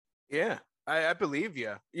Yeah, I believe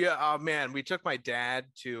you. Yeah, oh man, we took my dad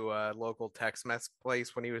to a local Tex-Mex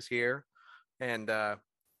place when he was here, and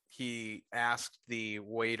he asked the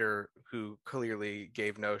waiter, who clearly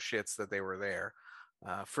gave no shits that they were there,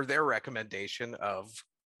 for their recommendation of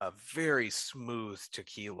a very smooth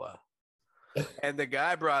tequila. And the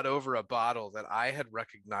guy brought over a bottle that I had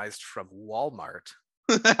recognized from Walmart.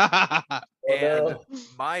 And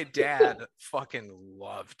my dad fucking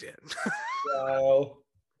loved it. Wow.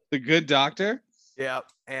 The good doctor. Yeah,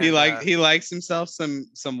 and He likes himself some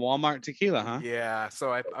Walmart tequila, huh? Yeah,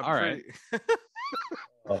 so I'm All pretty. right.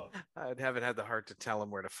 I haven't had the heart to tell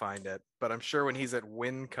him where to find it, but I'm sure when he's at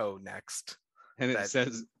Winco next, and it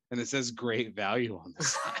says great value on the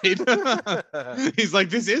side. He's like,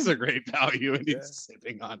 this is a great value, and he's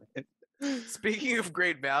sipping on it. Speaking of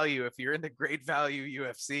great value, if you're into great value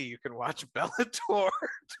UFC, you can watch Bellator tomorrow.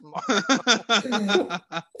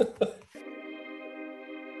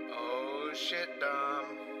 Oh shit, Dom.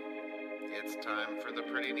 It's time for the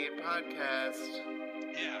Pretty Neat Podcast.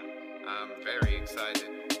 Yeah. I'm very excited.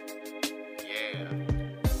 Yeah.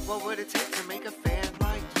 What would it take to make a fan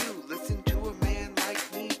like you listen to a man like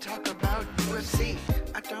me talk about UFC?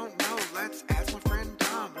 I don't know. Let's ask my friend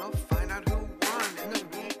Dom. He'll find out who won in the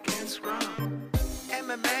weekend scrum.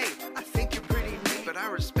 MMA, I think you're pretty neat, but I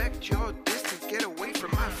respect your distance. Get away from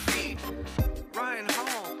my feet. Ryan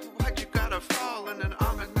Hall, why'd you gotta fall in an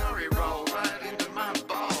Amanari roll right into my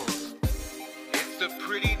balls? It's the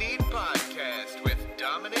Pretty Neat Podcast with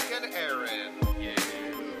Dominic and Aaron. Yeah.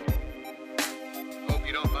 Hope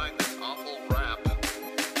you don't mind this awful rap.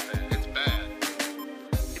 It's bad.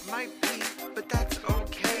 It might be, but that's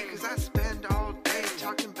okay, cause I spend all day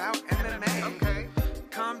talking about MMA. Okay.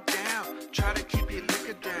 Calm down, try to keep your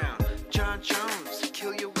liquor down. John Jones,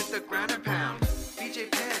 kill you with the ground and pound. BJ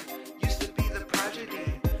Penn used to be the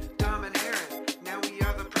prodigy. Dom and Aaron, now we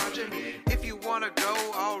are the progeny. If you wanna go,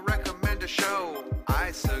 I'll recommend a show.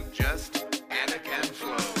 I suggest Anik and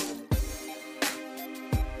Flo.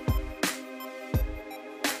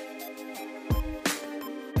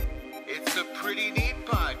 It's the Pretty Neat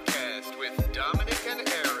Podcast with Dominic and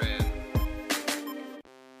Aaron.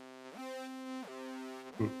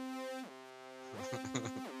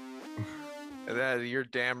 You're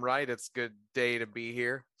damn right. It's a good day to be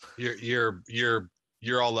here. You're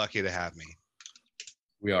all lucky to have me.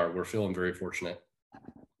 We are. We're feeling very fortunate.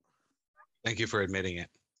 Thank you for admitting it.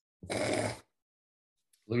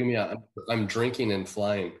 Look at me. I'm drinking and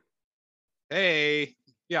flying. Hey,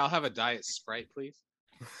 yeah, I'll have a Diet Sprite, please.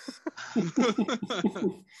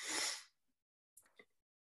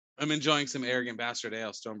 I'm enjoying some Arrogant Bastard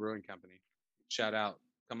Ale, Stone Brewing Company. Shout out.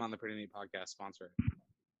 Come on the Pretty Neat Podcast, sponsor it.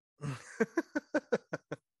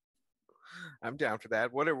 I'm down for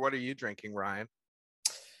that. What are you drinking, Ryan?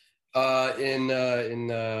 In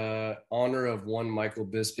honor of one Michael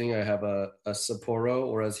Bisping, I have a Sapporo,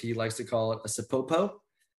 or as he likes to call it, a Sapopo.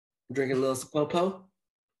 I'm drinking a little Sapopo.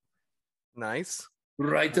 Nice.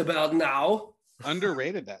 Right about now.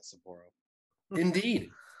 Underrated, that Sapporo.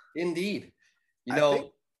 Indeed. You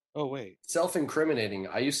know, oh wait, self-incriminating.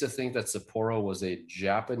 I used to think that Sapporo was a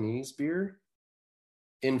Japanese beer.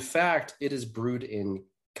 In fact, it is brewed in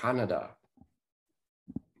Canada.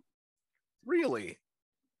 Really?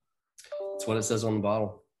 That's what it says on the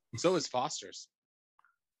bottle. So is Foster's.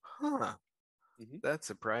 Huh. Mm-hmm. That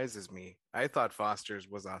surprises me. I thought Foster's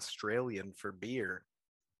was Australian for beer.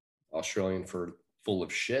 Australian for full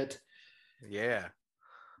of shit. Yeah.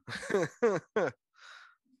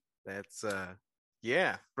 That's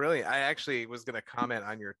yeah, brilliant. I actually was going to comment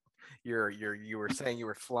on you were saying you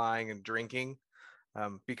were flying and drinking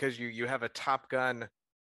because you have a Top Gun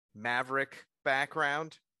Maverick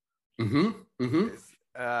background. Is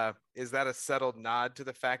that a settled nod to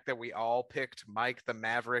the fact that we all picked Mike the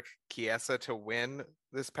Maverick Chiesa to win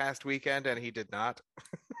this past weekend and he did not?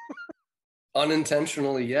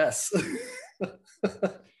 Unintentionally, yes.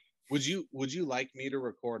 Would you like me to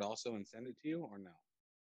record also and send it to you or no?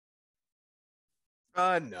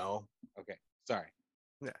 No. Okay, sorry.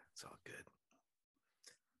 Yeah, it's all good.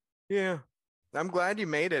 Yeah, I'm glad you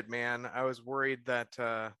made it, man. I was worried that.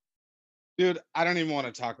 Dude, I don't even want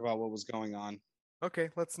to talk about what was going on. Okay,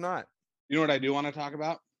 let's not. You know what I do want to talk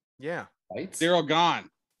about? Yeah. Right? Cyril Gahn.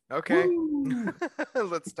 Okay.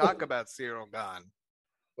 Let's talk about Cyril Gahn.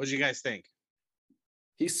 What did you guys think?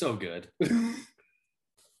 He's so good.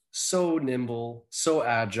 So nimble, so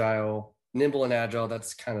agile. Nimble and agile,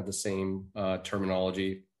 that's kind of the same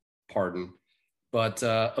terminology, pardon. But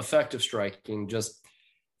effective striking, just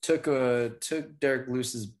took Derek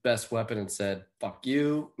Luce's best weapon and said, fuck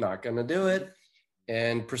you, not going to do it,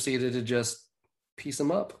 and proceeded to just piece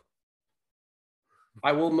him up.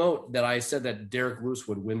 I will note that I said that Derek Lewis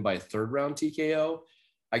would win by third round TKO.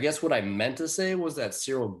 I guess what I meant to say was that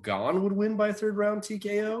Cyril Gahn would win by third round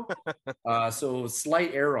TKO. So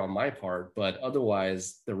slight error on my part, but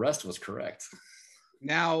otherwise the rest was correct.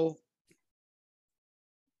 Now,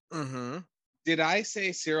 Mm-hmm. did I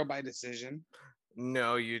say Cyril by decision?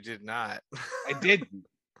 No, you did not. I didn't.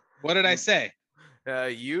 What did I say?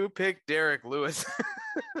 You picked Derek Lewis.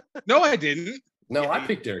 No, I didn't. No, Yeah, I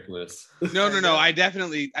picked Derek Lewis. No, I no, know. no. I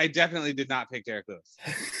definitely did not pick Derek Lewis.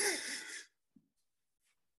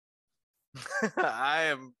 I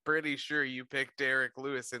am pretty sure you picked Derek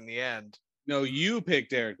Lewis in the end. No, you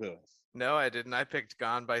picked Derek Lewis. No, I didn't. I picked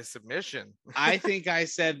Gone by submission. I think I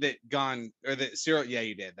said that that Cyril. Yeah,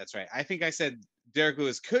 you did. That's right. I think I said Derek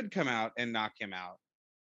Lewis could come out and knock him out,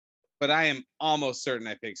 but I am almost certain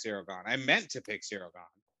I picked Cyril Gahn. I meant to pick Cyril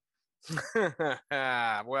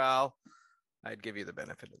Gahn. Well, I'd give you the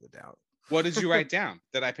benefit of the doubt. What did you write down?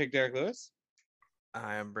 Did I pick Derek Lewis?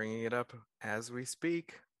 I am bringing it up as we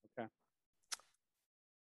speak. Okay.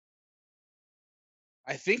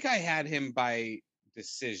 I think I had him by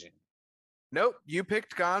decision. Nope, you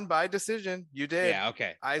picked Gone by decision. You did. Yeah,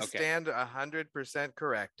 okay. I okay. stand 100%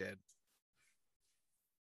 corrected.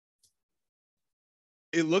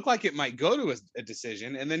 It looked like it might go to a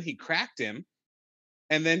decision, and then he cracked him,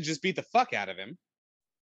 and then just beat the fuck out of him.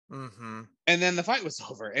 Mm-hmm. And then the fight was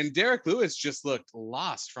over. And Derek Lewis just looked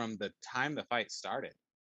lost from the time the fight started.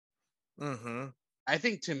 Mm-hmm. I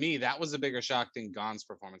think to me, that was a bigger shock than Gahn's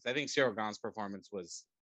performance. I think Cyril Gahn's performance was.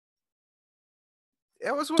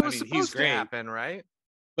 It was what was he's supposed to great. happen, right?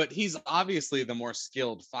 But he's obviously the more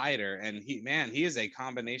skilled fighter. And he is a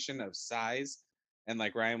combination of size and,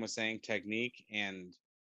 like Ryan was saying, technique and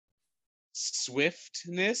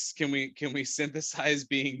swiftness. Can we synthesize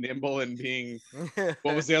being nimble and being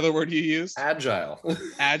what was the other word you used? Agile.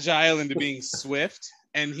 Agile into being swift.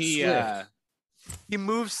 And he Swift. He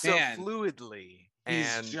moves so Man, fluidly.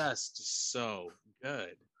 he's And just so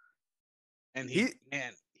good. And he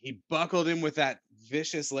buckled him with that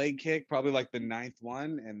vicious leg kick, probably like the 9th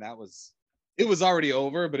one, and it was already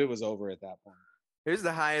over, but it was over at that point. here's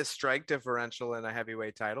the highest strike differential in a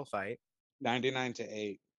heavyweight title fight.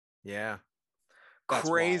 99-8. Yeah. That's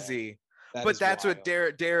Crazy. That But is that's wild.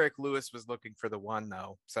 what Derek Lewis was looking for, the one,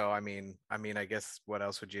 though. So I mean, I guess what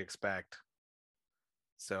else would you expect?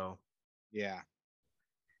 So Yeah.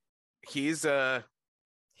 he's I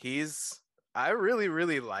really,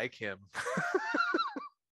 really like him.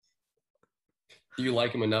 Do you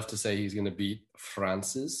like him enough to say he's going to beat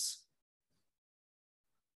Francis?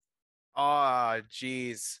 Oh,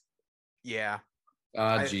 geez. Yeah.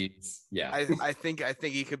 Geez. Yeah. I think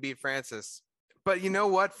he could beat Francis. But you know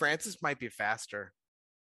what? Francis might be faster.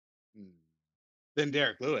 Than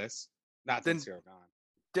Derek Lewis. Not than Then- Cyril Gahn.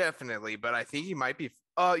 Definitely, but I think he might be.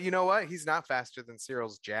 You know what? He's not faster than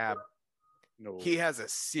Cyril's jab. No. He has a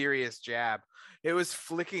serious jab. It was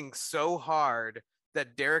flicking so hard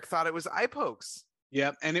that Derek thought it was eye pokes.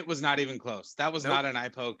 Yep, and it was not even close. That was Nope. not an eye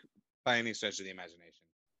poke by any stretch of the imagination.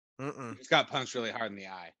 Mm-mm. He just got punched really hard in the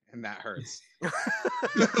eye, and that hurts.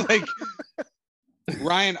 Like,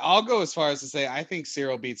 Ryan, I'll go as far as to say I think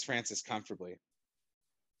Cyril beats Francis comfortably.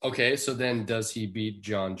 Okay, so then does he beat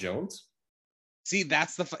John Jones? See,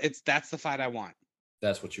 that's the fight I want,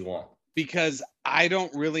 That's what you want. because I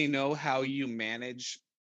don't really know how you manage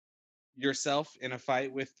yourself in a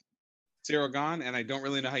fight with Cyril Gahn, and I don't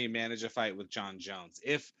really know how you manage a fight with John Jones.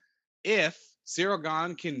 If Cyril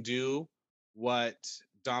Gahn can do what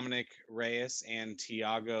Dominic Reyes and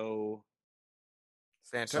Thiago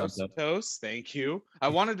Santos. Thank you. I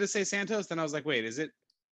wanted to say Santos, then I was like, wait, is it?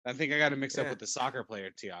 I think I got to mix up Yeah. with the soccer player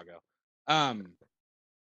Thiago.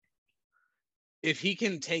 If he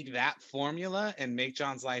can take that formula and make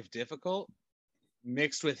John's life difficult,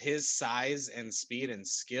 mixed with his size and speed and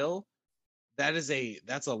skill, that's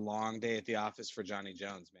a long day at the office for Johnny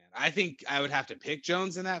Jones, man. I think I would have to pick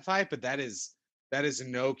Jones in that fight, but that is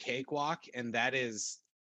no cakewalk, and that is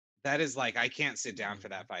like I can't sit down for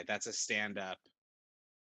that fight. That's a stand up.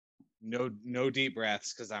 No deep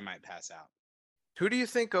breaths, because I might pass out. Who do you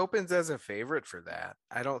think opens as a favorite for that?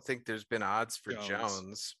 I don't think there's been odds for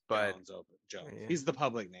Jones, but Jones. Yeah. He's the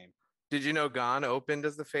public name. did you know Gahn opened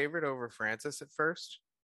as the favorite over Francis at first?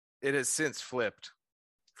 It has since flipped,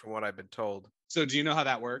 from what I've been told. So do you know how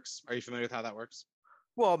that works? Are you familiar with how that works?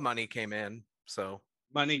 Well, money came in, so.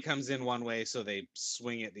 Money comes in one way, so they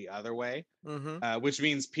swing it the other way, Mm-hmm. which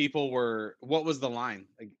means people were. What was the line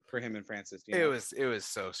for him and Francis? Do you know? It was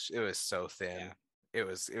so thin. Yeah. It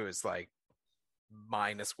was like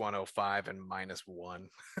minus 105 and minus 1.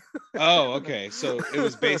 Oh, okay. So it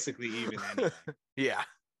was basically even anyway. Yeah.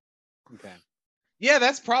 Okay. Yeah,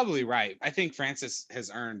 that's probably right. I think Francis has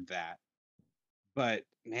earned that. But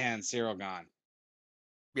man, Cyril gone.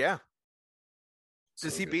 Yeah. So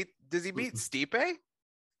good. Does he beat Stipe?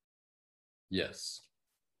 Yes.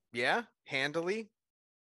 Yeah, handily.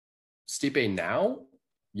 Stipe now?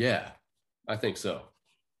 Yeah, I think so.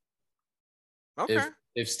 Okay.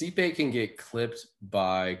 If Stipe can get clipped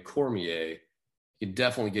by Cormier, he can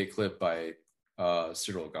definitely get clipped by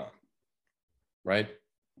Cyril Gane, right?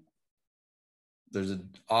 There's an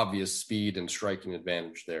obvious speed and striking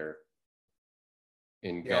advantage there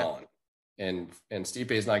in Yeah. Gane, and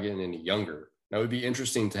Stipe is not getting any younger. Now it would be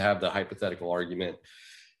interesting to have the hypothetical argument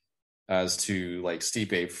as to like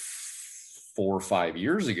Stipe 4 or 5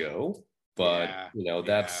 years ago, but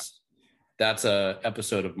that's a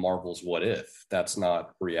episode of Marvel's What If. That's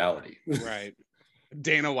not reality. Right.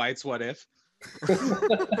 Dana White's What If.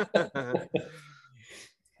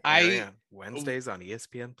 Wednesdays on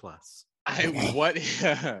ESPN Plus.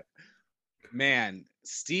 Man,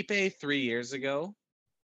 Stipe 3 years ago.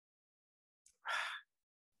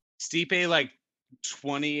 Stipe like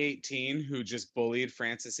 2018 who just bullied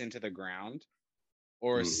Francis into the ground,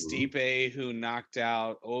 or Stipe who knocked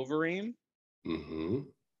out Overeem.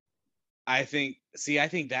 I think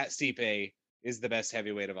that Stipe is the best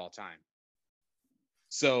heavyweight of all time.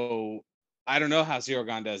 So I don't know how Cyril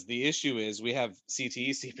Gane does. The issue is we have CTE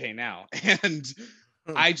Stipe now, and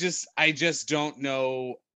I just don't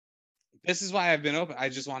know. This is why I've been open. I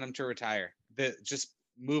just want him to retire. Just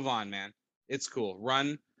move on, man. It's cool.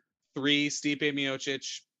 Run 3 Stipe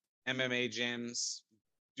Miocic MMA gyms,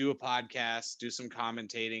 do a podcast, do some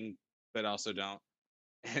commentating, but also don't.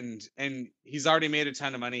 And he's already made a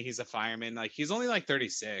ton of money. He's a fireman. Like he's only like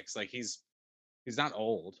 36. Like he's not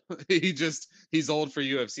old. He's old for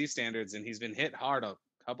UFC standards, and he's been hit hard a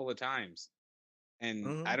couple of times.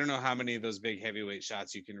 And I don't know how many of those big heavyweight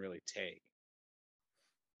shots you can really take.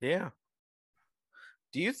 Yeah.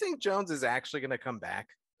 Do you think Jones is actually going to come back?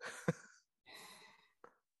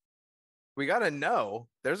 We got a no.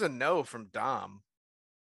 There's a no from Dom.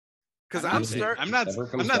 Because I'm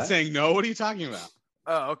not saying no. What are you talking about?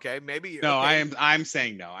 Oh, okay. Maybe. No, okay. I'm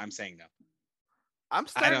saying no. I'm saying no. I'm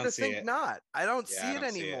starting to think not. I don't see it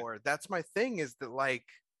anymore. That's my thing, is that like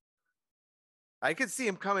I could see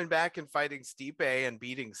him coming back and fighting Stipe and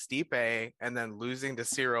beating Stipe and then losing to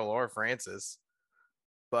Cyril or Francis.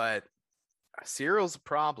 But Cyril's a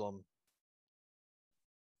problem.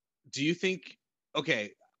 Do you think,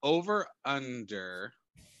 okay, over under,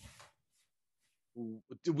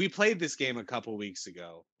 we played this game a couple weeks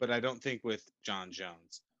ago, but I don't think with John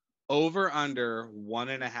Jones. Over under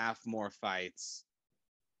 1.5 more fights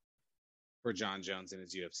for John Jones in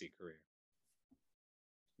his UFC career.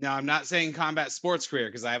 Now, I'm not saying combat sports career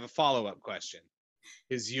because I have a follow-up question.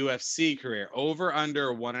 His UFC career, over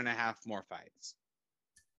under 1.5 more fights.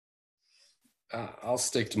 I'll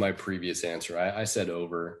stick to my previous answer. I said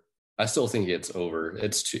over. I still think it's over.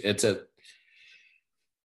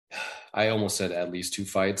 I almost said at least 2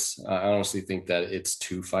 fights. I honestly think that it's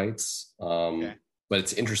 2 fights. Okay. But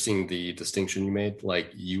it's interesting the distinction you made,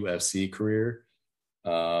 like UFC career.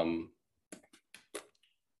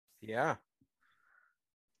 Yeah.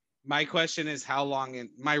 My question is how long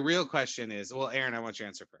my real question is, well, Aaron, I want your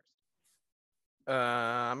answer first.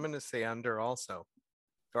 I'm going to say under also.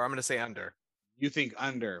 Or I'm going to say under. You think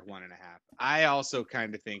under 1.5. I also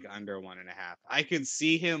kind of think under 1.5. I could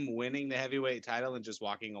see him winning the heavyweight title and just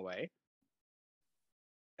walking away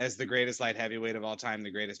as the greatest light heavyweight of all time,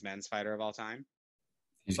 the greatest men's fighter of all time.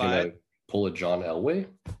 He's going to pull a John Elway?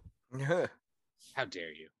 How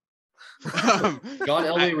dare you? John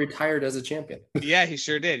Elway retired as a champion. Yeah, he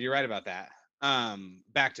sure did. You're right about that.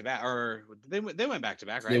 Back to back, or they went back to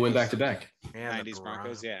back, right? They went back to back. 90s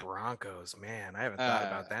Broncos, yeah. Broncos, man. I haven't thought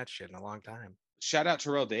about that shit in a long time. Shout out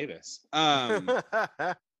Terrell Davis.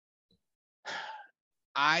 I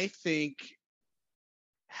think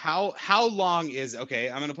how long is okay?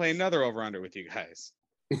 I'm gonna play another over under with you guys.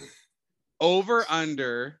 Over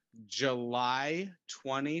under July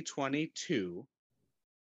 2022.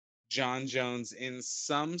 John Jones in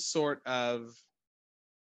some sort of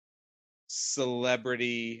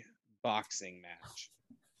celebrity boxing match.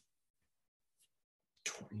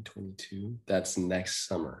 2022? That's next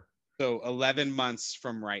summer. So 11 months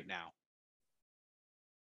from right now.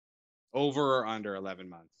 Over or under 11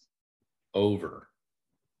 months? Over.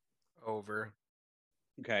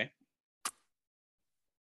 Okay.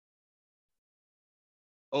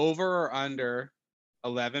 Over or under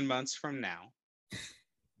 11 months from now.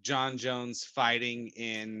 John Jones fighting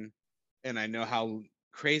in, and I know how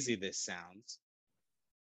crazy this sounds,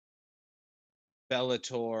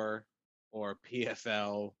 Bellator or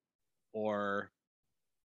PFL or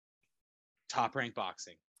Top Rank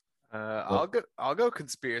Boxing. I'll go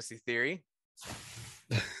conspiracy theory.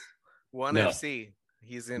 One No. FC.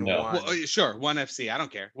 He's in No. one. Well, sure, One FC. I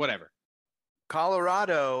don't care. Whatever.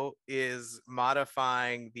 Colorado is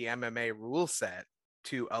modifying the MMA rule set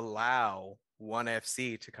to allow One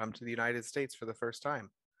FC to come to the United States for the first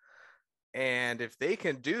time. And if they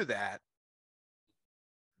can do that,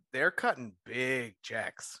 they're cutting big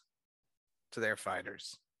checks to their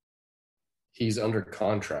fighters. He's under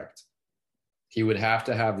contract. He would have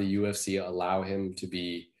to have the UFC allow him to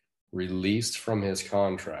be released from his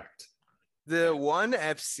contract. The One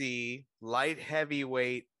FC light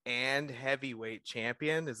heavyweight and heavyweight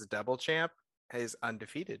champion is a double champ, is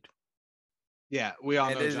undefeated. Yeah, we all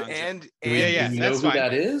And know is, John. and Do Yeah, we, yeah, do we know that's who fine.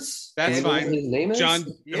 that is? That's Do we know fine. what his name is? John.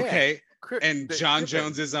 Yeah. Okay. Cri- And the- John Crippen.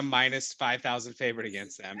 Jones is a minus 5,000 favorite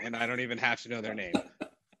against them, and I don't even have to know their name.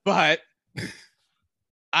 But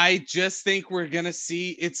I just think we're gonna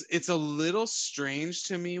see it's a little strange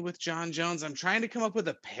to me with John Jones. I'm trying to come up with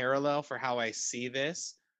a parallel for how I see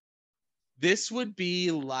this. This would be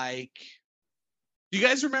like, do you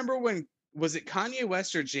guys remember when was it Kanye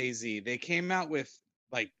West or Jay-Z? They came out with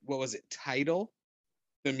like, what was it, Tidal,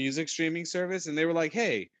 the music streaming service, and they were like,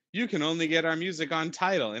 hey, you can only get our music on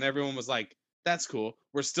Tidal, and everyone was like, that's cool,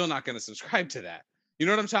 we're still not going to subscribe to that. You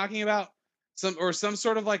know what I'm talking about? Some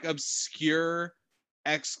sort of like obscure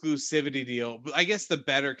exclusivity deal. But I guess the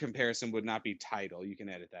better comparison would not be Tidal. You can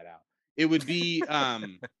edit that out. It would be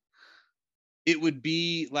it would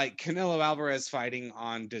be like Canelo Alvarez fighting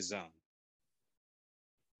on DAZN.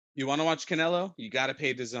 You want to watch Canelo? You got to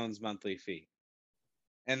pay DAZN's monthly fee.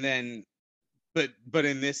 And then, but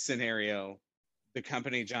in this scenario, the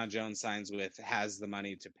company John Jones signs with has the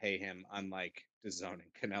money to pay him, unlike DAZN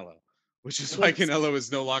and Canelo, which is why Canelo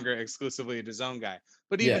is no longer exclusively a DAZN guy.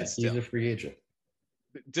 But even still, he's a free agent.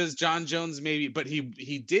 does John Jones maybe? But he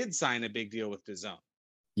did sign a big deal with DAZN,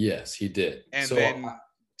 Yes, he did. and So, then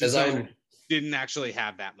as DAZN didn't actually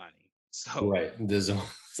have that money. So right, DAZN.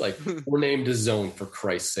 It's like, we're named DAZN, for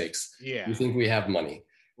Christ's sakes. yeah, You think we have money?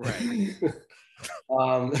 right.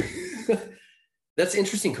 That's an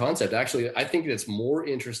interesting concept. Actually, I think it's more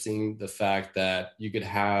interesting the fact that you could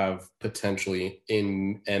have potentially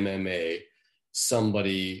in MMA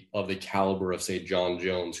somebody of the caliber of, say, John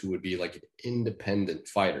Jones, who would be like an independent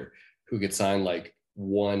fighter who could sign like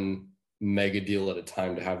one mega deal at a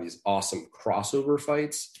time to have these awesome crossover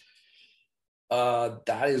fights.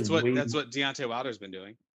 That's what Deontay Wilder's been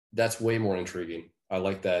doing. That's way more intriguing. I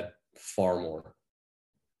like that far more.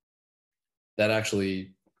 That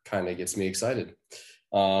actually kind of gets me excited.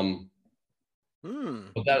 But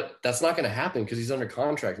that's not going to happen because he's under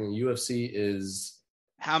contract, and the UFC is.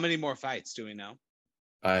 How many more fights do we know?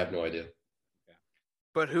 I have no idea.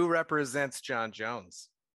 But who represents John Jones?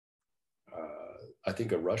 I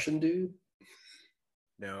think a Russian dude.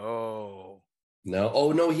 No. No.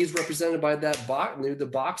 Oh no, he's represented by that the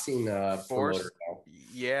boxing Force. promoter now.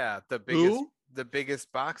 Yeah, the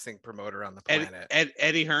biggest boxing promoter on the planet.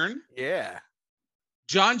 Eddie Hearn? Yeah.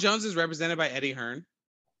 John Jones is represented by Eddie Hearn.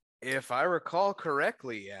 If I recall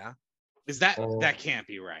correctly, yeah. Is that that can't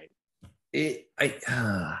be right?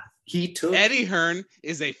 He took Eddie Hearn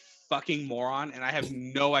is a fucking moron, and I have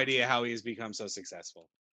no idea how he has become so successful.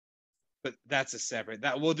 But that's a separate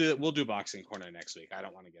that we'll do boxing corner next week. I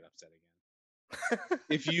don't want to get upset again.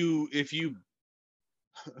 if you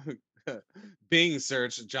Bing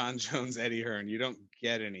search John Jones Eddie Hearn, you don't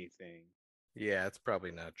get anything. Yeah, it's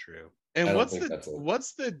probably not true. And what's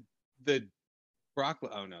the Brock?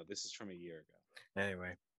 Oh no, this is from a year ago.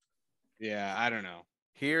 Anyway, yeah, I don't know.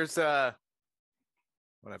 Here's I'm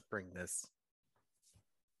gonna bring this.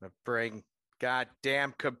 I'm gonna bring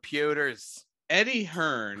goddamn computers. Eddie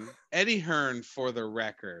Hearn, for the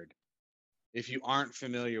record, if you aren't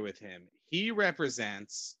familiar with him, he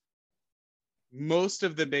represents most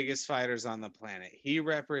of the biggest fighters on the planet. He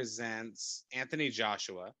represents Anthony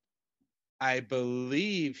Joshua. I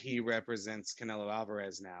believe he represents Canelo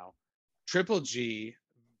Alvarez now. Triple G,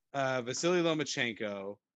 Vasily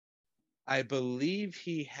Lomachenko. I believe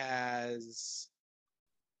he has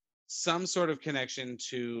some sort of connection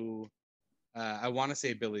to, I want to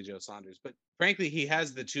say Billy Joe Saunders, but frankly, he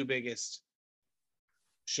has the two biggest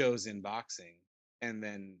shows in boxing, and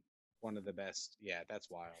then one of the best. Yeah, that's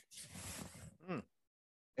wild.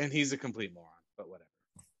 And he's a complete moron, but whatever.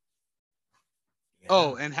 Yeah.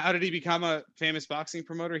 Oh, and how did he become a famous boxing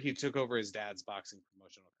promoter? He took over his dad's boxing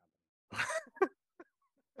promotional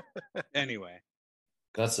company. Anyway.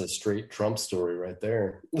 That's a straight Trump story right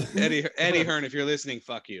there. Eddie Hearn, if you're listening,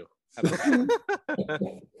 fuck you. How about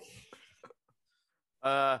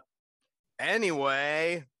that?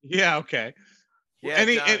 Anyway. Yeah, okay.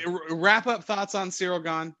 Yeah, wrap up thoughts on Cyril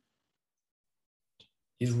Gahn?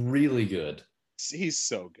 He's really good. He's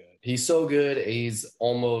so good. He's so good. He's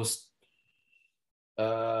almost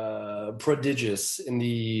prodigious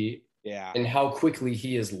in how quickly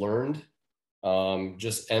he has learned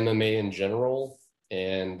just MMA in general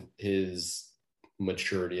and his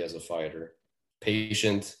maturity as a fighter.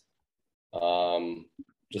 Patient,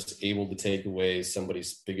 just able to take away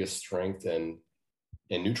somebody's biggest strength and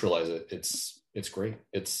neutralize it. It's great.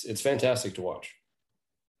 It's fantastic to watch.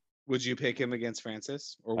 Would you pick him against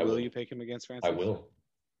Francis, or will you pick him against Francis? I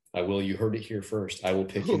will. You heard it here first. I will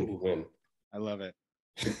pick him to win. I love it.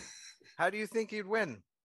 How do you think he'd win?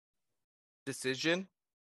 Decision?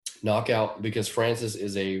 Knockout, because Francis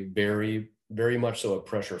is a very, very much so a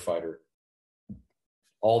pressure fighter.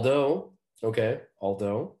 Although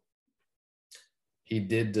he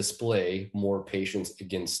did display more patience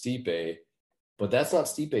against Stipe, but that's not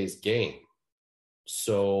Stipe's game.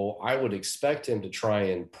 So I would expect him to try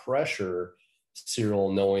and pressure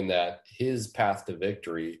Cyril, knowing that his path to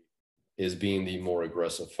victory is being the more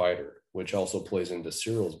aggressive fighter, which also plays into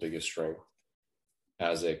Cyril's biggest strength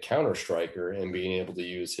as a counter striker and being able to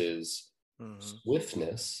use his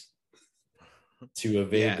swiftness to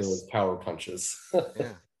evade those power punches.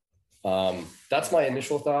 That's my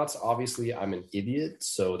initial thoughts. Obviously, I'm an idiot,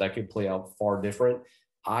 so that could play out far different.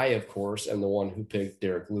 I, of course, am the one who picked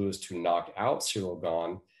Derek Lewis to knock out Cyril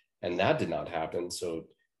Gahn, and that did not happen. So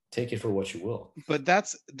take it for what you will. But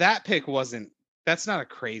that's not a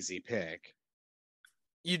crazy pick.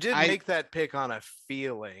 You did make that pick on a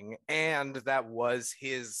feeling, and that was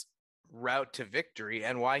his route to victory,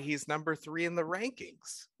 and why he's number 3 in the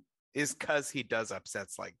rankings is because he does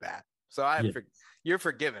upsets like that. So you're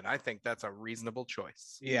forgiven. I think that's a reasonable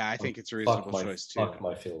choice. Yeah, I think it's a reasonable choice too. Fuck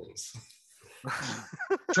my feelings.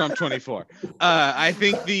 Trump 24. I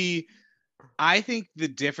think the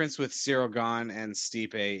difference with Cyril Gahn and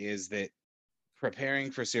Stipe is that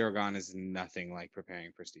preparing for Cyril Gahn is nothing like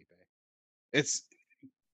preparing for Stipe. It's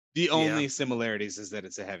the only similarities is that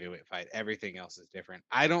it's a heavyweight fight. Everything else is different.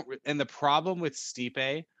 And the problem with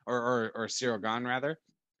Stipe or Cyril Gahn rather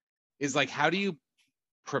is like, how do you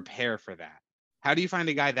prepare for that? How do you find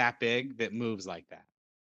a guy that big that moves like that?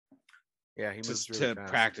 Yeah, he moves really really to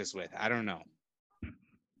fast. practice with. I don't know.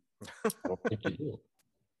 I don't think you do.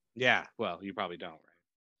 Yeah, well, you probably don't, right?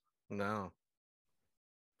 No.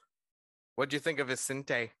 What do you think of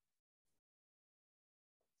Vicente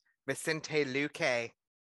Luque?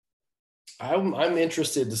 I'm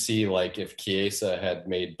interested to see like if Chiesa had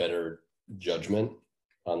made better judgment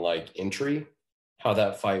on like entry, how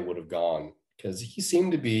that fight would have gone, because he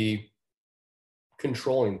seemed to be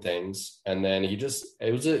controlling things, and then it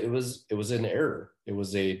was an error. It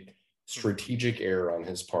was a strategic error on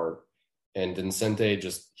his part, and Vincente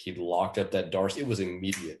he locked up that Darce. It was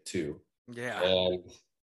immediate too. Yeah, and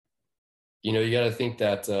you got to think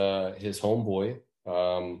that his homeboy,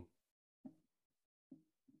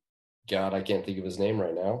 God, I can't think of his name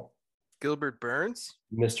right now. Gilbert Burns?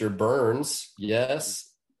 Mr. Burns, yes.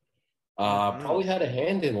 Probably had a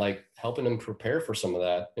hand in like helping him prepare for some of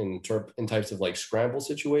that in types of like scramble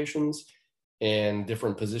situations and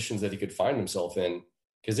different positions that he could find himself in,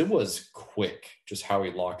 because it was quick just how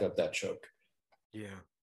he locked up that choke. Yeah.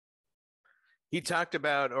 He talked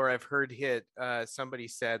about, or I've heard somebody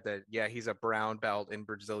said that, he's a brown belt in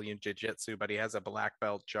Brazilian Jiu-Jitsu, but he has a black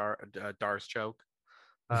belt Darce choke.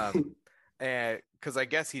 Because I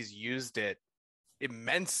guess he's used it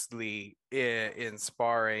immensely in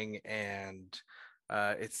sparring, and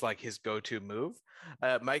it's like his go-to move.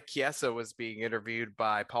 Mike Chiesa was being interviewed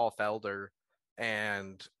by Paul Felder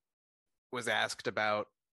and was asked about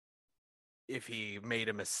if he made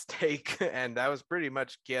a mistake, and that was pretty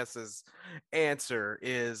much Chiesa's answer: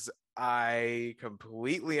 is I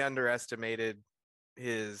completely underestimated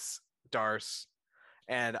his Darce,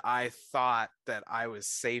 and I thought that I was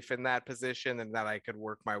safe in that position and that I could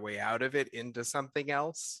work my way out of it into something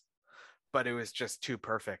else. But it was just too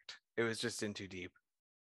perfect. It was just in too deep.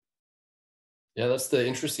 Yeah, that's the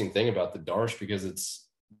interesting thing about the Darce, because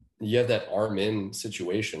you have that arm in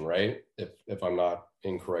situation, right? If I'm not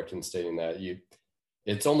incorrect in stating that,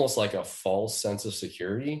 it's almost like a false sense of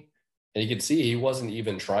security. And you could see he wasn't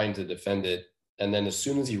even trying to defend it. And then as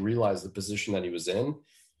soon as he realized the position that he was in,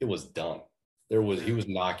 it was done. He was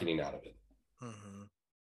not getting out of it. Mm-hmm.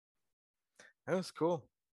 That was cool.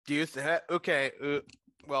 Do you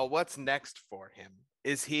well, what's next for him?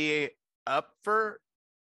 Is he up for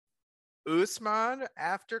Usman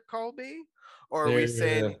after Colby? Or are we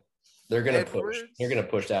saying they're gonna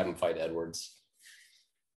push that and fight Edwards?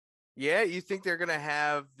 Yeah, you think they're gonna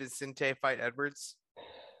have Vicente fight Edwards?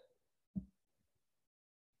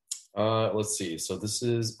 Let's see. So this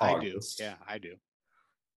is I do. August. Yeah, I do.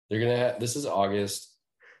 They're gonna have. This is August.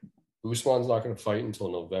 Usman's not gonna fight until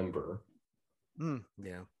November.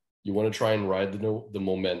 Yeah. You want to try and ride the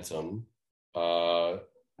momentum.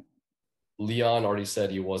 Leon already said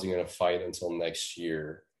he wasn't gonna fight until next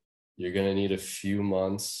year. You're gonna need a few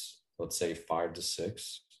months, let's say 5 to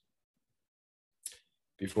 6,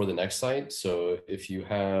 before the next fight. So if you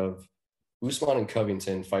have Usman and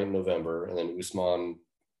Covington fight in November, and then Usman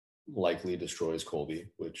likely destroys Colby,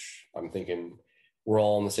 which I'm thinking we're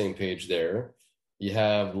all on the same page there. You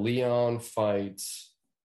have Leon fight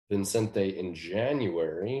Vincente in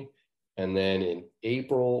January, and then in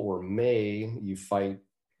April or May, you fight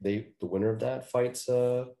the winner of that fights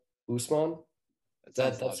Usman.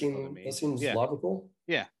 That seems Yeah. logical.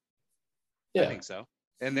 Yeah. Yeah. I think so.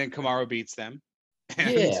 And then Kamaru beats them.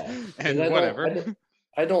 Yeah. And whatever.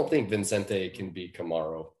 I don't think Vincente can beat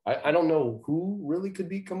Kamaru. I don't know who really could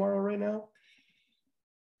beat Kamaru right now.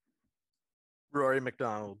 Rory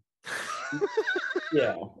McDonald.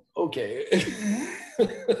 Yeah. Okay.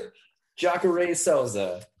 Jacare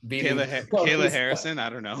Souza beating Kayla Harrison. I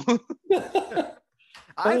don't know.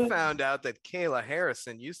 I found out that Kayla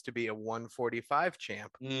Harrison used to be a 145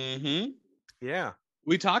 champ. Mm-hmm. Yeah.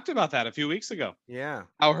 We talked about that a few weeks ago. Yeah.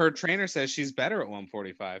 How her trainer says she's better at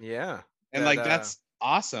 145. Yeah. And that's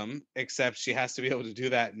awesome, except she has to be able to do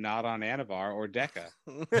that not on Anavar or Deca.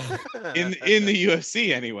 in the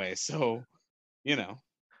UFC anyway. So,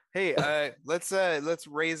 Hey, let's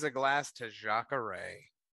raise a glass to Jacare.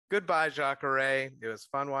 Goodbye, Jacare. It was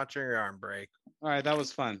fun watching your arm break. All right, that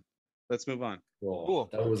was fun. Let's move on. Oh, Cool.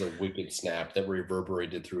 That was a wicked snap that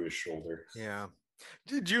reverberated through his shoulder. Yeah.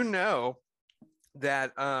 Did you know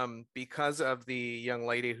that because of the young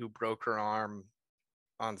lady who broke her arm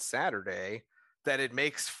on Saturday, that it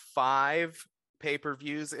makes 5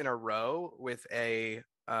 pay-per-views in a row with a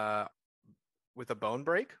bone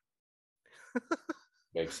break?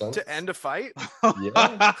 Makes sense. To end a fight?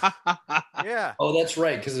 Yeah. Yeah. Oh, that's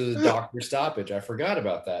right, because it was a doctor stoppage. I forgot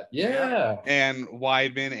about that. Yeah. And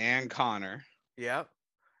Weidman and Connor. Yep.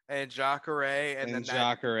 And Jacare and then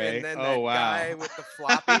Jacare. And then that guy with the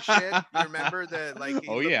floppy shit. You remember the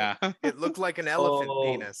it looked like an elephant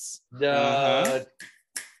penis. Who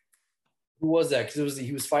was that? Because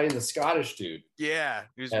he was fighting the Scottish dude. Yeah,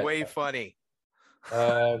 he was way funny.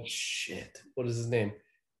 Shit. What is his name?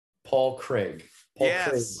 Paul Craig.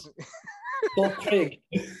 Yes. Paul Craig.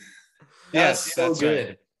 Yes, that's so good.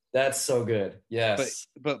 Right. That's so good. Yes.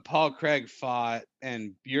 But Paul Craig fought,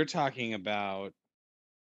 and you're talking about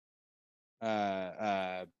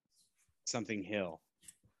something Hill.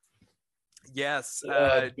 Yes,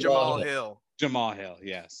 Jamal Hill. Jamal Hill,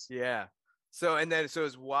 yes. Yeah. So it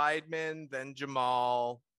was Weidman, then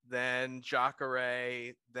Jamal, then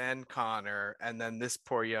Jacare, then Connor, and then this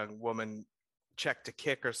poor young woman checked a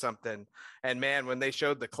kick or something. And man, when they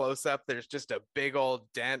showed the close up, there's just a big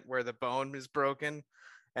old dent where the bone is broken,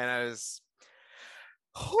 and I was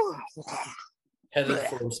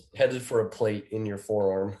headed for a plate in your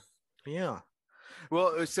forearm. Yeah.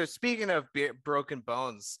 Well, so speaking of broken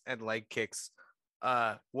bones and leg kicks,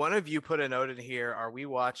 one of you put a note in here. Are we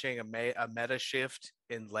watching a meta shift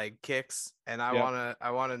in leg kicks? And I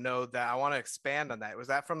want to know that. I want to expand on that. Was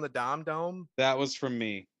that from the Dome? That was from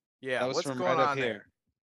me. Yeah. That was what's from going right on here. there?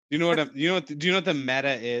 Do you know what do you know what the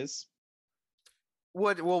meta is?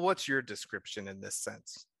 What's your description in this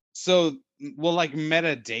sense? So, like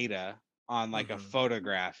metadata on like a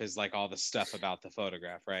photograph is like all the stuff about the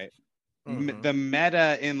photograph, right? Mm-hmm. The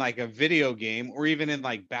meta in like a video game or even in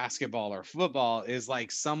like basketball or football is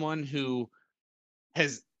like someone who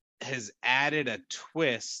has added a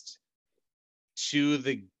twist to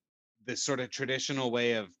the sort of traditional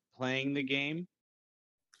way of playing the game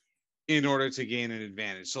in order to gain an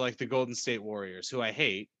advantage. So like the Golden State Warriors, who I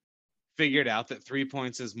hate, figured out that 3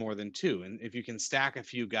 points is more than 2. And if you can stack a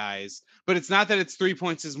few guys, but it's not that it's 3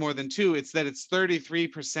 points is more than 2, it's that it's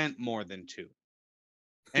 33% more than 2.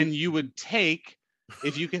 And you would take,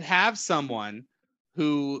 if you could have someone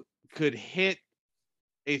who could hit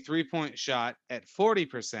a 3-point shot at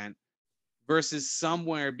 40% versus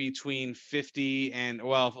somewhere between 50 and,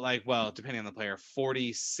 depending on the player,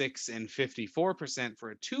 46 and 54%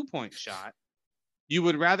 for a 2-point shot, you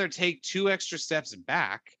would rather take 2 extra steps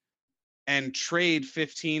back and trade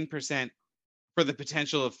 15% for the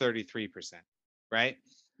potential of 33%, right?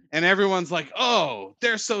 And everyone's like, oh,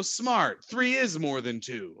 they're so smart. 3 is more than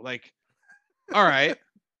 2. Like, all right.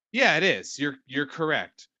 Yeah, it is. You're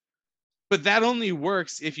correct. But that only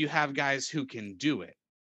works if you have guys who can do it,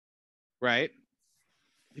 right?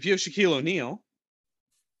 If you have Shaquille O'Neal,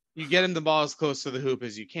 you get him the ball as close to the hoop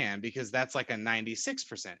as you can, because that's like a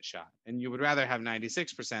 96% shot. And you would rather have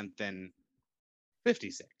 96% than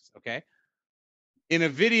 56. Okay. In a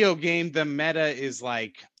video game, the meta is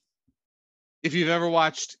like, if you've ever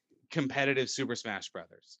watched competitive Super Smash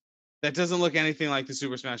Brothers, that doesn't look anything like the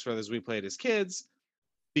Super Smash Brothers we played as kids,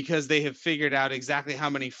 because they have figured out exactly how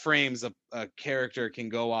many frames a character can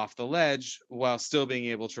go off the ledge while still being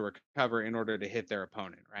able to recover in order to hit their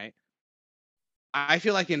opponent, right? I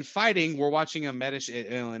feel like in fighting, we're watching a meta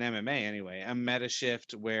in MMA anyway, a meta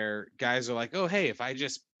shift where guys are like, oh, hey, if I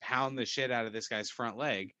just pound the shit out of this guy's front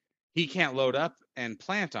leg, he can't load up and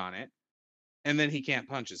plant on it, and then he can't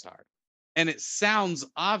punch as hard. And it sounds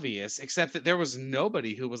obvious, except that there was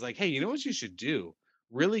nobody who was like, hey, you know what you should do?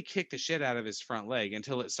 Really kick the shit out of his front leg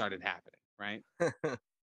until it started happening, right?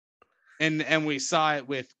 and we saw it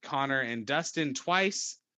with Connor and Dustin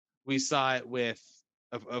twice. We saw it with,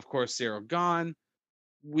 of course, Cyril Gahn.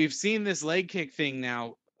 We've seen this leg kick thing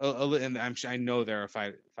now, and I know there are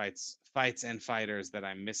fights and fighters that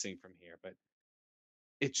I'm missing from here, but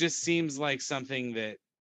it just seems like something that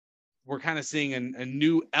we're kind of seeing a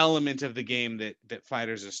new element of the game that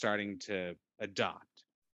fighters are starting to adopt.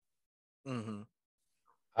 Mm-hmm.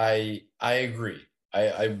 I agree.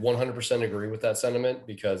 I 100% agree with that sentiment,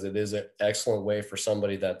 because it is an excellent way for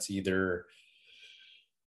somebody that's either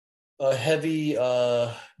a heavy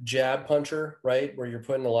jab puncher, right, where you're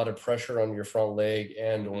putting a lot of pressure on your front leg,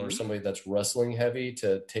 and or somebody that's wrestling heavy,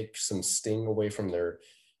 to take some sting away from their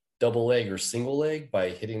double leg or single leg by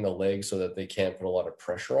hitting the leg so that they can't put a lot of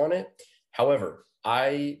pressure on it. However,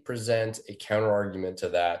 I present a counter argument to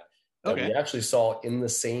that we actually saw in the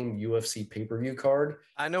same UFC pay-per-view card.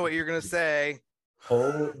 I know what you're going to say.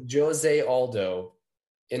 Jose Aldo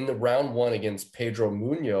in the round 1 against Pedro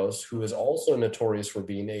Munoz, who is also notorious for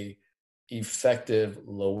being a effective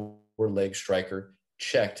lower leg striker,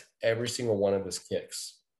 checked every single one of his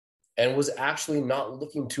kicks and was actually not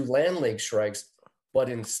looking to land leg strikes, but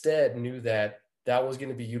instead knew that that was going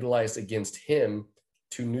to be utilized against him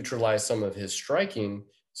to neutralize some of his striking,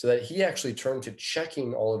 so that he actually turned to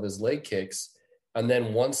checking all of his leg kicks. And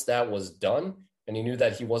then once that was done, and he knew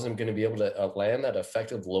that he wasn't going to be able to land that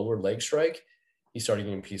effective lower leg strike, he started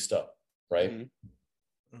getting pieced up, right?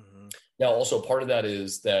 Mm-hmm. Mm-hmm. Now, also part of that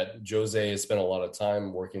is that Jose has spent a lot of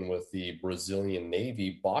time working with the Brazilian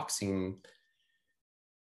Navy boxing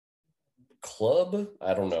club.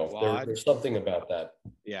 I don't know. There's something about that.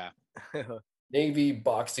 Yeah. Navy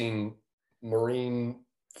boxing Marine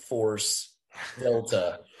Force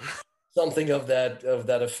Delta, something of that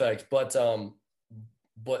effect. But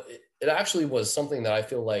it actually was something that I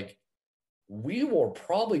feel like we were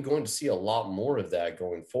probably going to see a lot more of that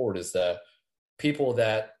going forward, is that people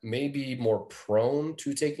that may be more prone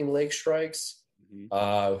to taking leg strikes,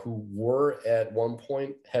 who were at one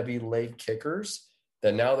point heavy leg kickers,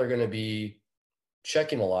 that now they're going to be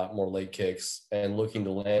checking a lot more leg kicks and looking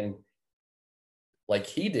to land, like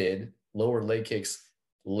he did, lower leg kicks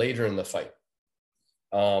later in the fight.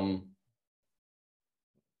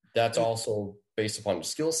 That's also based upon his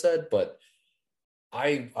skill set, but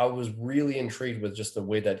I was really intrigued with just the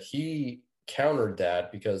way that he countered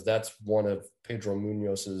that, because that's one of Pedro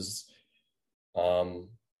Munoz's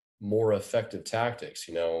more effective tactics.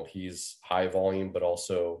 You know, he's high volume, but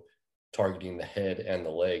also targeting the head and the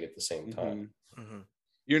leg at the same time. Mm-hmm.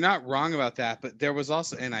 You're not wrong about that, but there was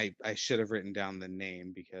also, and I should have written down the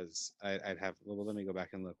name, because I'd have, well, let me go back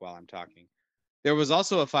and look while I'm talking. There was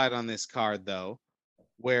also a fight on this card, though,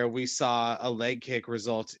 where we saw a leg kick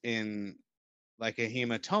result in like a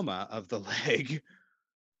hematoma of the leg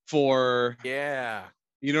for,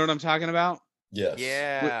 you know what I'm talking about? Yes.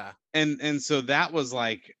 Yeah. And so that was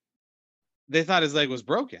like, they thought his leg was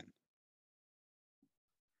broken.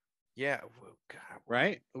 Yeah. God,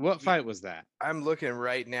 right? What fight was that? I'm looking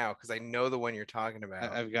right now because I know the one you're talking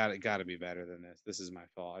about. I've got to be better than this. This is my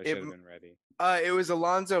fault. I should have been ready. It was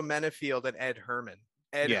Alonzo Menefield and Ed Herman.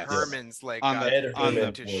 Ed Herman's leg got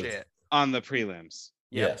beat to shit on the prelims.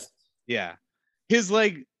 Yes. Yeah. His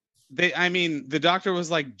leg, the doctor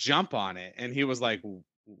was like, jump on it, and he was like,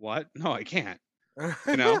 what? No, I can't.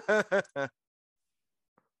 You know?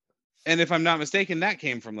 And if I'm not mistaken, that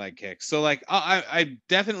came from leg kicks. So like, I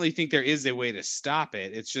definitely think there is a way to stop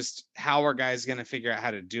it. It's just, how are guys going to figure out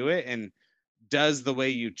how to do it? And does the way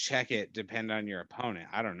you check it depend on your opponent?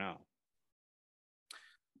 I don't know.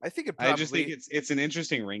 I think it probably, I just think it's an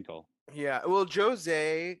interesting wrinkle. Yeah. Well,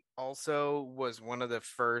 Jose also was one of the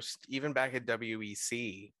first, even back at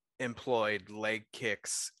WEC, employed leg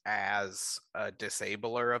kicks as a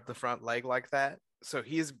disabler of the front leg like that. so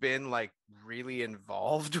he's been like really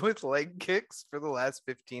involved with leg kicks for the last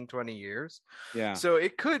 15, 20 years. Yeah. So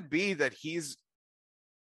it could be that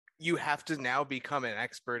you have to now become an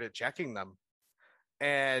expert at checking them.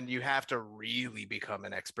 And you have to really become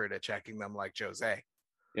an expert at checking them like Jose.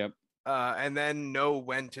 Yep. And then know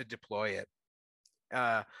when to deploy it.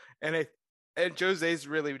 And Jose's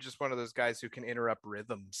really just one of those guys who can interrupt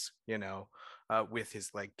rhythms, with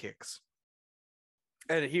his leg kicks.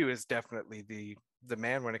 And he was definitely the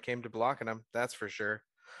man when it came to blocking them. That's for sure.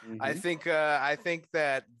 Mhm. I think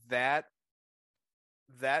that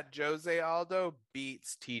Jose Aldo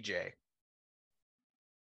beats TJ.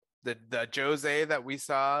 The Jose that we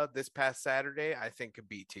saw this past Saturday, I think could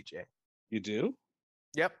beat TJ. You do?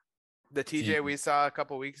 Yep. The TJ we saw a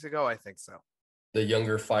couple weeks ago, I think so. The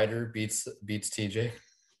younger fighter beats TJ.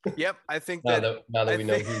 Yep, I think now that we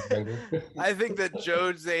know he's younger. I think that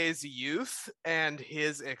Jose's youth and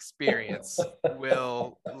his experience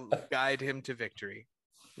will guide him to victory.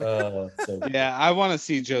 So Yeah, I want to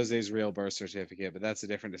see Jose's real birth certificate, but that's a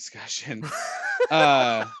different discussion.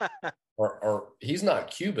 or he's not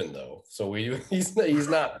Cuban though, so he's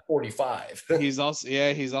not 45. He's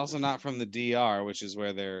also not from the DR, which is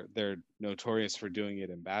where they're notorious for doing it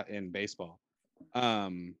in baseball.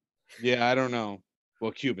 Yeah, I don't know.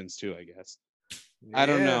 Well, Cubans too, I guess. Yeah. I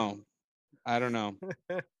don't know.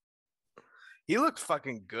 He looked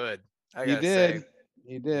fucking good. He did.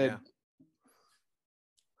 Yeah.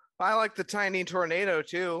 I like the tiny tornado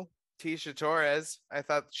too. Tisha Torres. I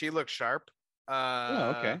thought she looked sharp.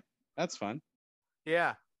 Oh, okay. That's fun.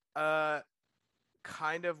 Yeah.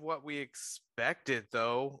 Kind of what we expected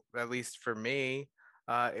though, at least for me.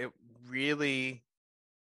 It really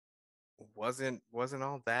wasn't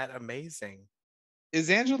all that amazing. Is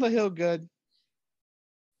Angela Hill good?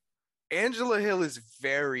 Angela Hill is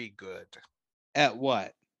very good. At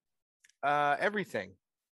what? Everything.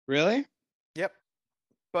 Really? Yep.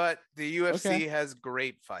 But the UFC has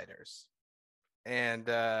great fighters. And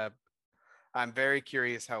I'm very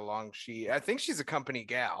curious how long I think she's a company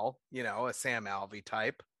gal, a Sam Alvey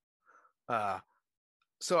type.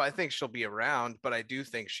 So I think she'll be around, but I do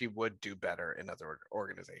think she would do better in other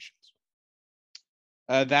organizations.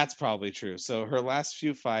 That's probably true. So her last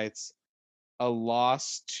few fights, a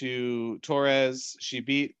loss to Torres, she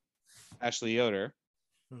beat Ashley Yoder.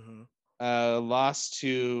 Mm-hmm. Lost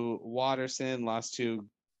to Watterson, lost to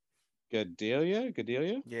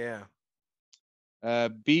Gadelia? Yeah.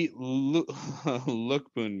 Beat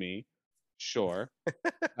Lookboonme. Sure.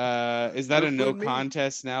 Is that a no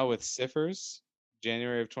contest now with Siffers?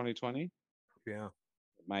 January of 2020? Yeah.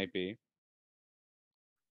 It might be.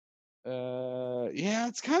 Yeah,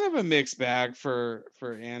 it's kind of a mixed bag for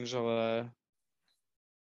Angela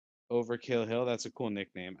Overkill Hill. That's a cool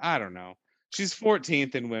nickname. I don't know. She's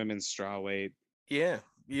 14th in women's strawweight. Yeah.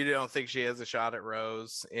 You don't think she has a shot at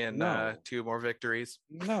Rose in 2 more victories?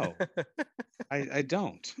 No. I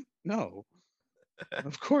don't. No.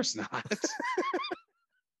 Of course not.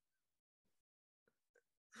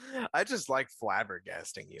 I just like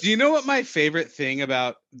flabbergasting you. Do you know what my favorite thing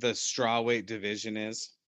about the strawweight division is?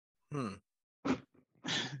 In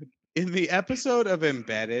the episode of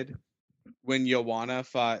Embedded, when Joanna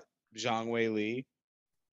fought Zhang Wei Li,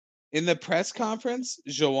 in the press conference,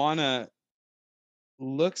 Joanna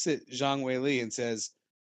looks at Zhang Wei Li and says,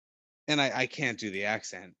 and I can't do the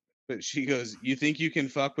accent, but she goes, "You think you can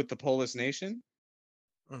fuck with the Polish nation?"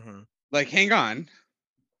 Mm-hmm. Like, hang on.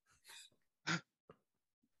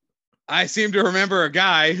 I seem to remember a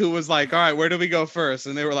guy who was like, all right, where do we go first?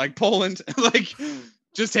 And they were like, Poland. Like,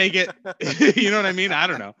 just take it. You know what I mean? I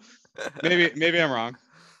don't know. Maybe I'm wrong.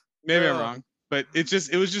 Maybe I'm wrong. But it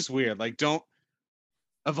was just weird. Like, of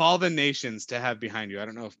all the nations to have behind you, I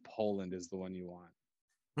don't know if Poland is the one you want.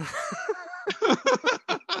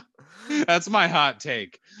 That's my hot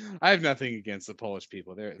take. I have nothing against the Polish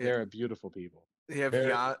people. They're a beautiful people. They have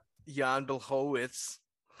Jan Blachowicz.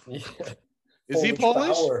 Yeah. Is he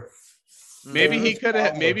Polish? Power. Maybe he could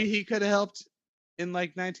have helped in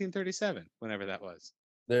like 1937, whenever that was.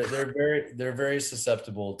 They're very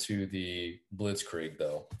susceptible to the blitzkrieg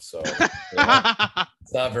though, so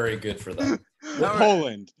it's not very good for them.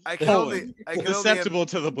 Poland. Poland. Susceptible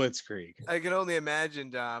to the blitzkrieg. I can only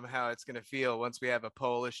imagine, Dom, how it's going to feel once we have a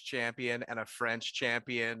Polish champion and a French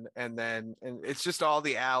champion, and it's just all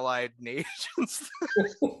the allied nations.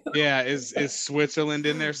 Yeah, is Switzerland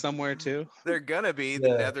in there somewhere too? They're gonna be. The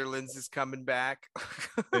Netherlands is coming back.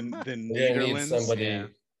 The Netherlands.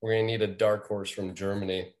 We're gonna need a dark horse from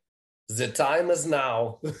Germany. The time is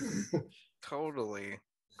now. Totally.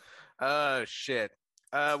 Shit.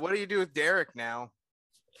 What do you do with Derek now?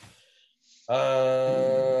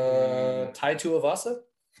 Tai Tuivasa?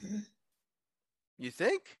 You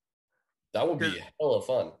think? That would be hella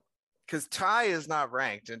fun. Because Ty is not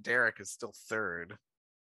ranked and Derek is still third.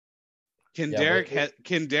 Can Yeah,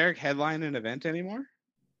 Derek headline an event anymore?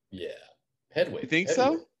 Yeah. Heavyweight. You think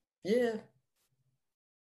Heavyweight. so? Yeah.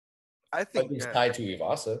 I think It's Tai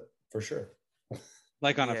Tuivasa for sure.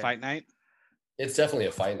 Like on a Yeah. fight night? It's definitely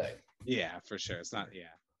a fight night. Yeah, for sure. It's not. Yeah.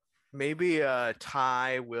 maybe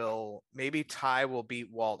Ty will beat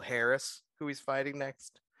Walt Harris, who he's fighting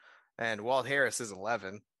next. And Walt Harris is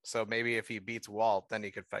 11. So maybe if he beats Walt, then he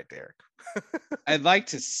could fight Derek. I'd like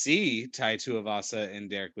to see Tai Tuivasa and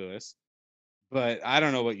Derek Lewis, but I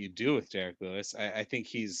don't know what you do with Derek Lewis. I think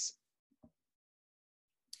he's.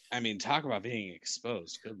 I mean, talk about being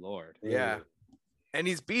exposed. Good Lord. Yeah. And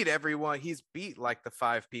he's beat everyone. He's beat like the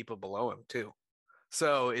 5 people below him too.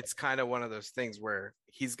 So it's kind of one of those things where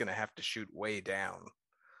he's going to have to shoot way down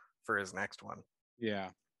for his next one. Yeah.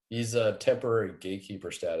 He's a temporary gatekeeper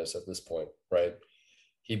status at this point, right?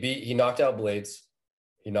 He knocked out Blades.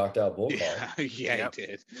 He knocked out Volkov. Yeah, Yep. he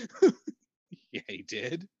did. Yeah, he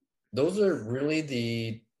did. Those are really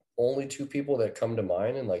the only 2 people that come to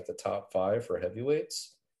mind in like the top 5 for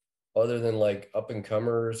heavyweights, other than like up and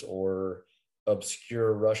comers or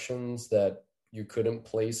obscure Russians that you couldn't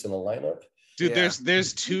place in a lineup. Dude, Yeah.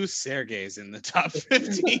 there's 2 Sergeys in the top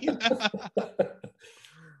 15.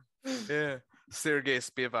 Yeah. Sergey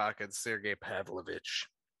Spivak and Sergey Pavlovich.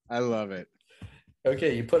 I love it.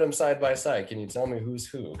 Okay, you put them side by side. Can you tell me who's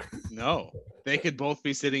who? No, they could both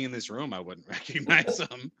be sitting in this room. I wouldn't recognize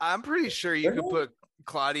them. I'm pretty sure you could put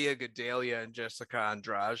Claudia Gadelia and Jessica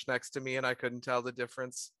Andrade next to me and I couldn't tell the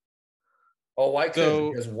difference. Oh, why could?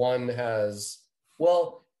 So- Because one has.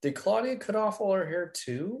 Well, did Claudia cut off all her hair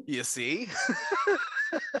too? You see?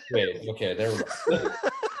 Wait, okay, never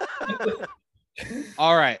mind.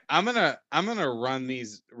 All right, I'm gonna run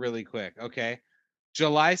these really quick. Okay,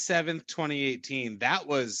 July 7th, 2018. That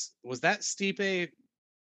was that Stipe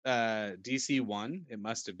DC 1? It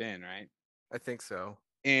must have been, right? I think so.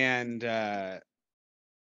 And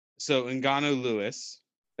so Ngannou Lewis,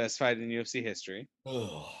 best fight in UFC history.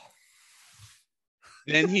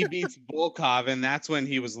 Then he beats Volkov, and that's when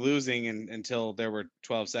he was losing until there were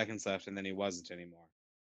 12 seconds left, and then he wasn't anymore.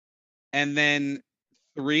 And then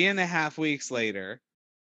 3.5 weeks later,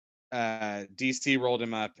 DC rolled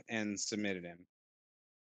him up and submitted him.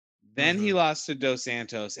 Then he lost to Dos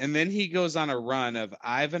Santos, and then he goes on a run of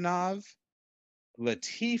Ivanov,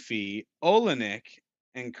 Latifi, Olenek,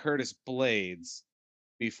 and Curtis Blades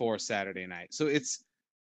before Saturday night. So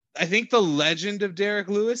I think the legend of Derek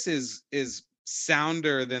Lewis is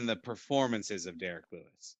sounder than the performances of Derek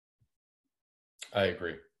Lewis. I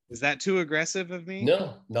agree. Is that too aggressive of me?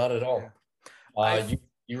 No, not at all. Yeah.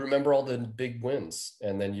 You remember all the big wins,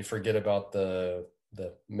 and then you forget about the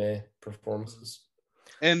meh performances.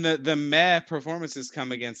 And the meh performances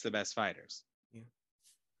come against the best fighters. Yeah.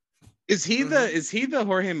 Is he the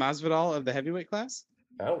Jorge Masvidal of the heavyweight class?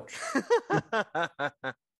 Ouch.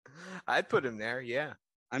 I'd put him there, yeah.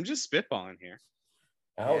 I'm just spitballing here.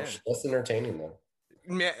 Ouch. Yeah. That's entertaining though.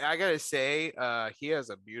 Man, I gotta say, he has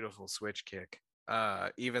a beautiful switch kick.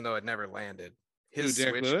 Even though it never landed. Who,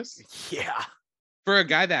 Derek Lewis? Yeah. For a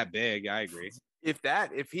guy that big, I agree.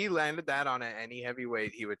 If he landed that on any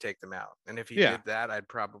heavyweight, he would take them out. And if he Yeah. did that, I'd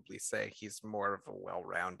probably say he's more of a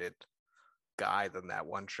well-rounded guy than that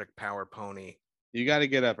one-trick power pony. You got to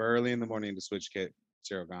get up early in the morning to switch kick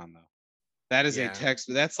Cyril Gahn, though. That is Yeah.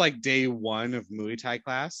 that's like day 1 of Muay Thai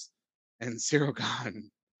class. And Cyril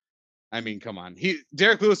Gahn, I mean, come on.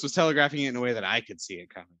 Derek Lewis was telegraphing it in a way that I could see it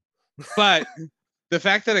coming. But the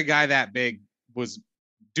fact that a guy that big was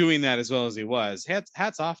doing that as well as he was,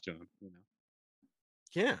 hats off to him. You know?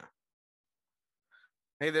 Yeah.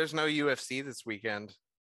 Hey, there's no UFC this weekend.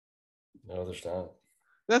 No, there's not.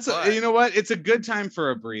 But- You know what? It's a good time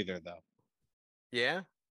for a breather, though. Yeah?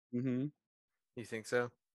 Mm-hmm. You think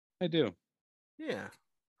so? I do. Yeah.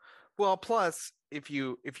 Well, plus if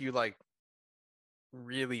you like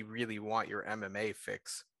really, really want your MMA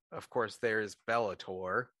fix, of course there's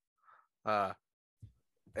Bellator.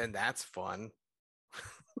 And that's fun.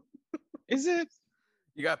 Is it?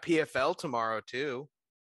 You got PFL tomorrow too.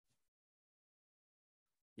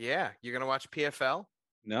 Yeah, you're gonna watch PFL?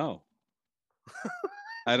 No.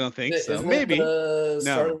 I don't think so. Isn't Maybe. it the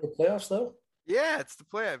start No. of the playoffs though? Yeah, it's the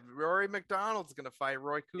play. Rory McDonald's gonna fight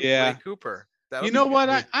Ray Yeah. Cooper. That'll You be know good.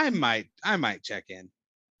 what? I might check in.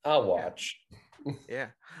 I'll watch. Yeah,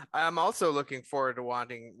 I'm also looking forward to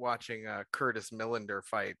watching Curtis Millender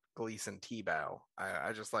fight Gleason Tebow.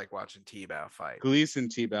 I just like watching Tebow fight. Gleason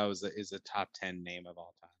Tebow is a top 10 name of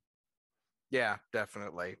all time. Yeah,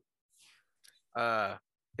 definitely.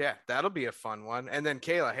 Yeah, that'll be a fun one. And then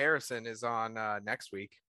Kayla Harrison is on next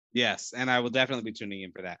week. Yes, and I will definitely be tuning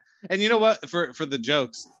in for that. And you know what? For the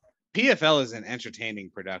jokes, PFL is an entertaining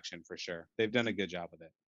production for sure. They've done a good job with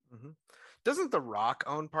it. Mm-hmm. Doesn't The Rock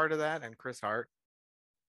own part of that, and Chris Hart?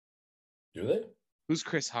 Do they? Who's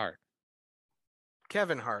Chris Hart?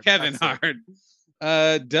 Kevin Hart. Kevin that's it.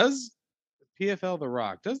 Hart. Does PFL The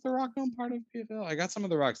Rock? Does The Rock own part of PFL? I got some of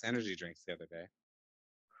The Rock's energy drinks the other day.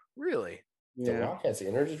 Really? The Rock has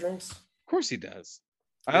energy drinks? Of course he does.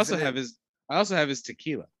 I also have his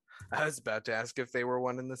tequila. I was about to ask if they were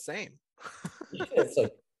one and the same. Yeah, it's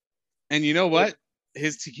like, And you know what?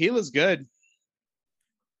 His tequila's good.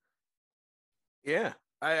 Yeah,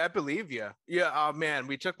 I believe you. Yeah. Oh man,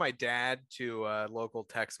 we took my dad to a local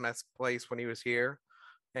Tex-Mex place when he was here,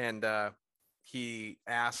 and he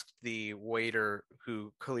asked the waiter,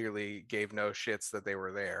 who clearly gave no shits that they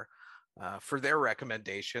were there, for their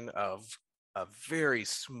recommendation of a very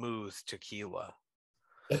smooth tequila.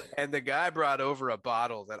 And the guy brought over a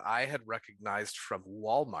bottle that I had recognized from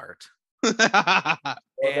Walmart.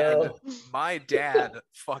 And my dad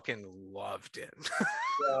fucking loved it.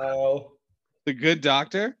 wow. The good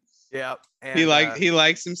doctor. Yeah, and He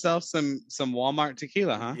likes himself some Walmart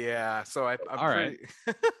tequila, huh? Yeah, so I'm All right.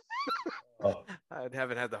 Oh. I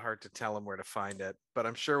haven't had the heart to tell him where to find it, but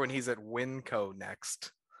I'm sure when he's at Winco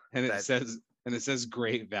next, And it says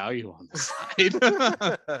great value on the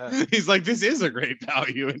side. He's like, this is a great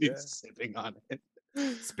value, and he's sipping on it.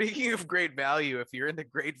 Speaking of great value, if you're into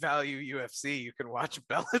great value UFC, you can watch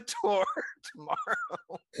Bellator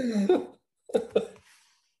tomorrow.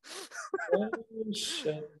 Oh,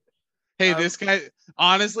 shit. Hey, this guy,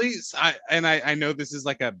 honestly, I know this is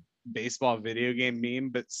like a baseball video game meme,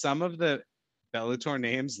 but some of the Bellator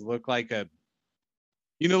names look like like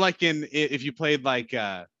if you played like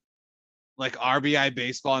RBI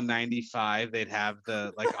baseball in '95, they'd have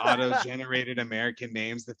the like auto-generated American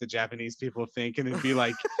names that the Japanese people think, and it'd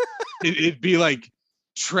be like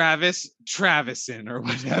Travison or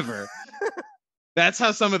whatever. That's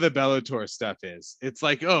how some of the Bellator stuff is. It's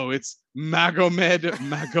like, oh, it's Magomed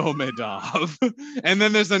Magomedov. And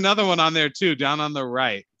then there's another one on there too, down on the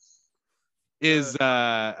right. Is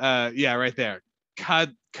right there.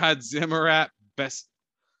 Kadzimurat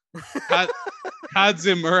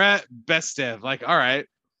Kadzimurat Bestev. Like, all right.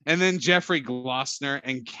 And then Jeffrey Glossner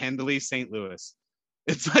and Kendley St. Louis.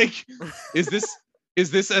 It's like, is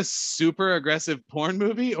this a super aggressive porn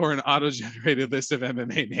movie or an auto-generated list of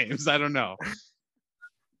MMA names? I don't know.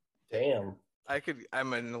 Damn.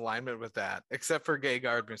 I'm in alignment with that, except for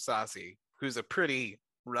Gegard Mousasi, who's a pretty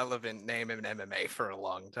relevant name in MMA for a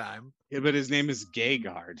long time. Yeah, but his name is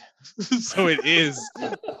Gegard. So it is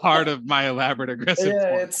part of my elaborate aggressive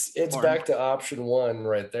Yeah, porn. it's back to option one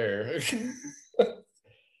right there.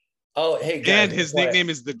 Oh, hey, guys. And his nickname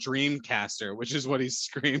is the Dreamcaster, which is what he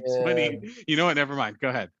screams when he. You know what? Never mind. Go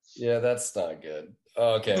ahead. Yeah, that's not good.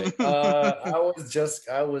 Okay. I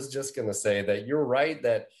was just gonna say that you're right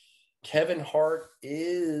that Kevin Hart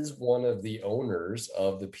is one of the owners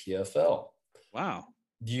of the PFL. Wow.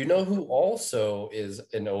 Do you know who also is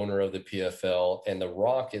an owner of the PFL, and The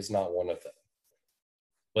Rock is not one of them?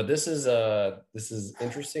 But this is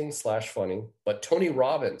interesting / funny. But Tony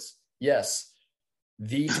Robbins, yes,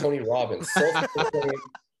 the Tony Robbins, self-proclaimed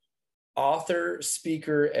author,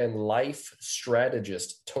 speaker, and life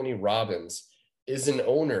strategist Tony Robbins is an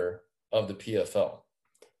owner of the PFL.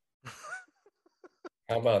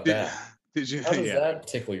 How about that? Did you? How does that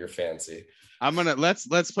tickle your fancy? I'm gonna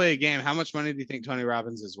let's play a game. How much money do you think Tony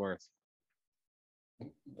Robbins is worth?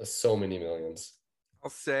 So many millions. I'll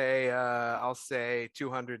say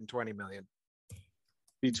 220 million.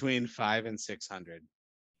 Between 500 and 600.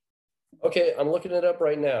 Okay, I'm looking it up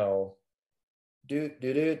right now.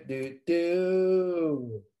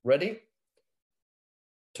 Ready?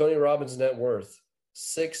 Tony Robbins' net worth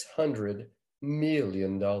 $600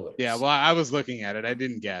 million. Yeah, well, I was looking at it. I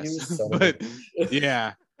didn't guess. But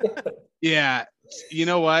yeah. Yeah. You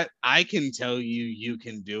know what? I can tell you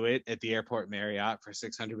can do it at the Airport Marriott for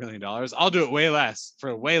 $600 million. I'll do it way less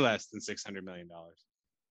than $600 million.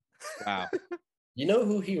 Wow. You know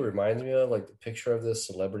who he reminds me of? Like the picture of this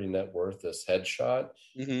celebrity net worth, this headshot.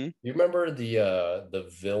 Mm-hmm. You remember the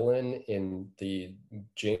villain in the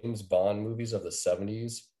James Bond movies of the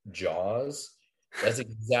 70s, Jaws? That's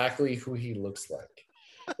exactly who he looks like.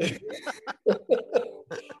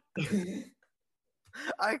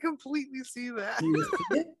 I completely see that. Can you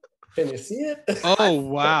see it? Can you see it? Oh,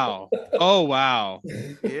 wow. Oh, wow.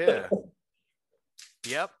 Yeah.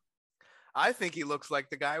 Yep. I think he looks like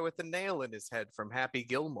the guy with the nail in his head from Happy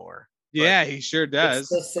Gilmore. Yeah, he sure does.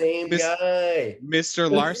 It's the same guy. Mr.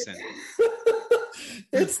 Larson.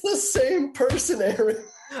 It's the same person, Aaron.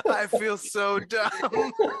 I feel so dumb.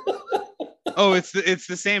 Oh, it's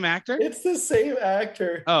the same actor. It's the same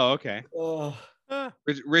actor. Oh, okay. Oh,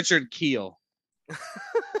 Richard Keel.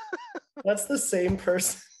 that's the same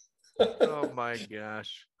person. Oh my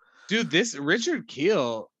gosh. Dude, this Richard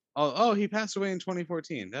Keel. Oh, he passed away in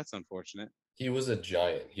 2014. That's unfortunate. He was a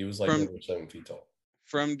giant. He was like From- over 7 feet tall.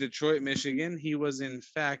 From Detroit, Michigan. He was in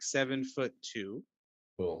fact 7'2".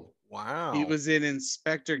 Boom. Wow. He was in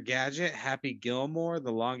Inspector Gadget, Happy Gilmore,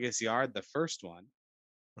 The Longest Yard, the first one.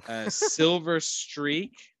 Silver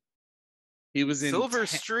Streak. He was in Silver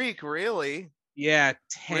Streak, really? Yeah,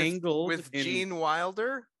 Tangled with in Gene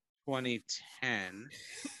Wilder. 2010.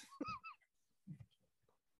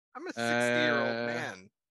 I'm a 60-year-old man.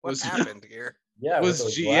 What happened here? Yeah, with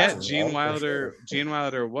those glasses Gene on, for Wilder? sure. Gene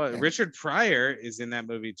Wilder. What? Richard Pryor is in that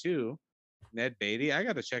movie too. Ned Beatty. I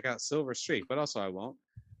got to check out Silver Streak, but also I won't.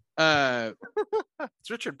 It's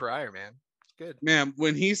Richard Pryor, man. Good. Man,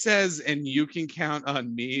 when he says, "And you can count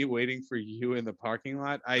on me waiting for you in the parking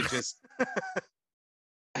lot," I just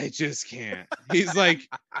can't. He's like,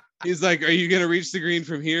 "Are you gonna reach the green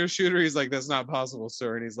from here, shooter?" He's like, "That's not possible,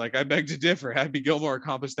 sir." And he's like, "I beg to differ. Happy Gilmore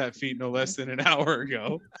accomplished that feat no less than an hour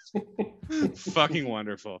ago." Fucking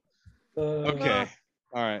wonderful. Okay,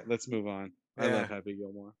 all right, let's move on. I Yeah. love Happy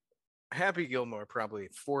Gilmore. Happy Gilmore, probably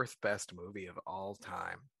fourth best movie of all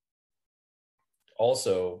time.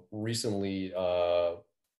 Also, recently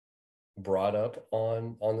brought up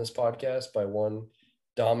on this podcast by one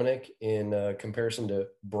Dominic in comparison to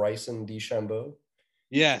Bryson DeChambeau.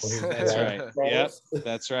 Yes, Well, that's yeah. right. Yep,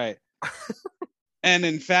 that's right. And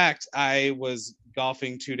in fact, I was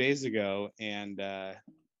golfing 2 days ago, and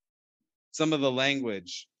some of the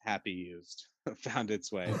language Happy used found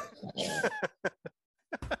its way.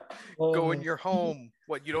 Go in your home.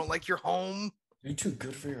 What, you don't like your home? You're too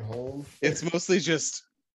good for your home. It's mostly just,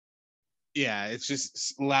 it's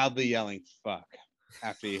just loudly yelling "fuck"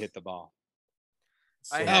 after you hit the ball.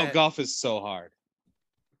 I Oh, had- golf is so hard.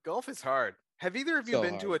 Golf is hard. Have either of you So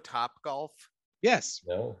been to a hard. Top Golf? Yes.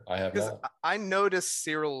 No, I have Because not. I noticed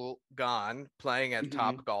Cyril Gahn playing at Mhm.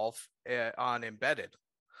 Top Golf on Embedded,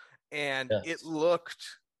 and Yes. it looked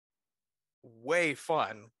way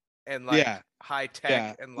fun and like high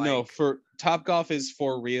tech and like No, for Top Golf is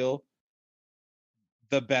for real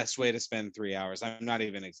the best way to spend 3 hours. I'm not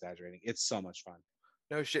even exaggerating. It's so much fun.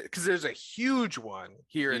 no shit. Because there's a huge one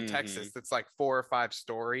here in Mhm. Texas that's like 4 or 5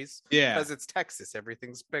 stories. Yeah. Because it's Texas,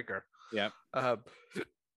 everything's bigger. Yep.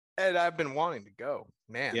 And I've been wanting to go,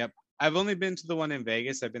 man. Yep. I've only been to the one in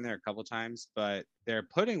Vegas. I've been there a couple times, but they're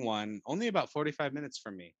putting one only about 45 minutes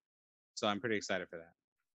from me. So I'm pretty excited for that.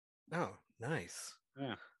 Oh, nice.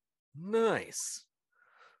 Yeah. Nice.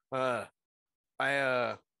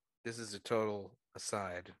 This is a total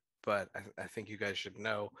aside, but I think you guys should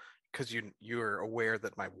know because you're aware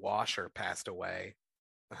that my washer passed away,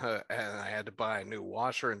 and I had to buy a new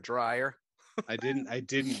washer and dryer. I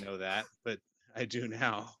didn't know that, but I do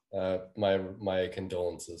now. My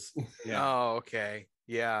condolences. Yeah. Oh, okay.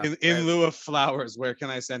 Yeah. In lieu of flowers, where can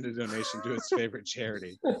I send a donation to its favorite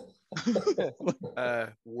charity?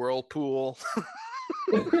 Whirlpool.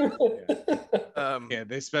 Yeah,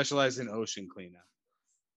 they specialize in ocean cleanup.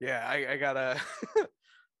 Yeah, I gotta.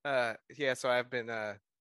 So I've been I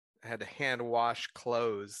had to hand wash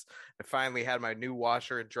clothes. I finally had my new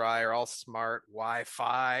washer and dryer, all smart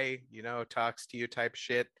Wi-Fi, talks to you type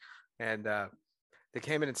shit, and they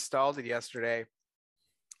came and installed it yesterday.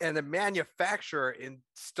 And the manufacturer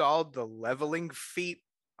installed the leveling feet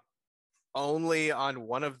only on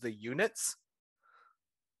one of the units.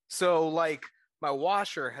 So, like, my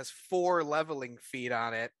washer has 4 leveling feet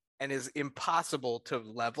on it and is impossible to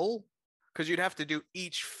level because you'd have to do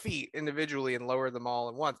each feet individually and lower them all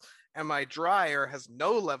at once. And my dryer has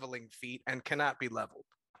no leveling feet and cannot be leveled.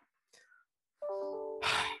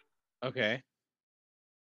 Okay.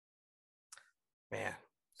 Man,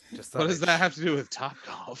 just What does that have to do with Top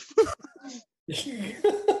Golf?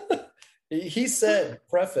 He said,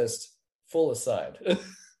 prefaced, full aside.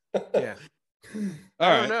 Yeah. All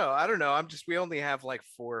I right. don't know. We only have like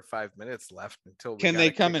 4 or 5 minutes left until we Can they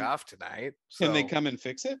gotta come kick and- off tonight. Can they So, come and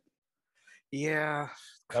fix it? Yeah.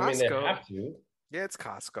 I mean, they Costco. have to. Yeah, it's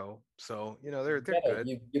Costco. So, they're Yeah,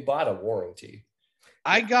 good. You bought a warranty.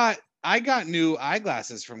 I got new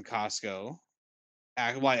eyeglasses from Costco.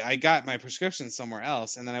 I got my prescription somewhere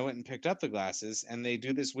else, and then I went and picked up the glasses, and they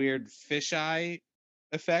do this weird fisheye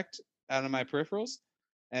effect out of my peripherals,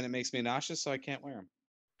 and it makes me nauseous, so I can't wear them.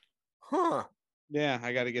 Huh. Yeah,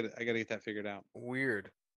 I gotta get that figured out. Weird.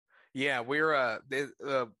 Yeah, we're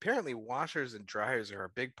apparently washers and dryers are a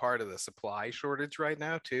big part of the supply shortage right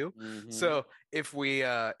now too. Mhm. So if we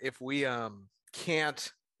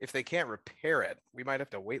can't if they can't repair it, we might have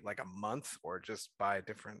to wait like a month or just buy a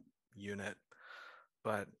different unit.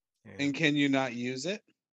 But yeah. And can you not use it?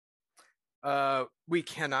 We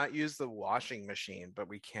cannot use the washing machine, but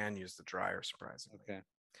we can use the dryer, surprisingly. Okay.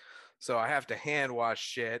 So I have to hand wash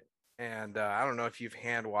shit, and I don't know if you've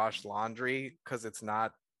hand washed laundry because it's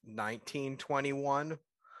not 1921.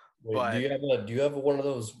 Wait, But do you have one of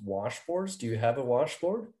those washboards? Do you have a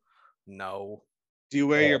washboard? no, Do you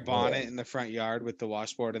wear Oh, your man. bonnet in the front yard with the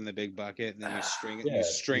washboard and the big bucket, and then you string Yeah, you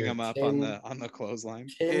string your them up tin- on the clothesline?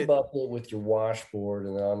 Tin It- bucket with your washboard,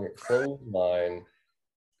 and then on your clothesline,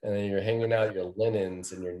 and then you're hanging out your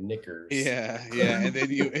linens and your knickers. Yeah, and then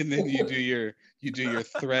you do your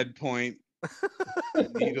thread point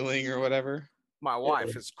needling or whatever. my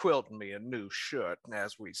wife is quilting me a new shirt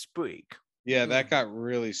as we speak. Yeah, that got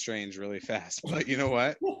really strange really fast. But you know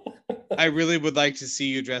what? I really would like to see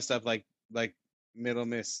you dressed up like Little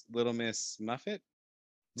Miss Muffet,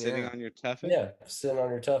 sitting Yeah. on your tuffet. Yeah, sitting on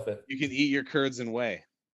your tuffet. You can eat your curds and whey.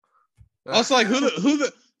 Also, like who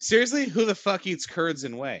the fuck eats curds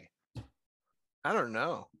and whey? I don't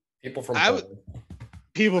know. People from I would- Poland.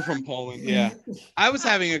 People from Poland, yeah. I was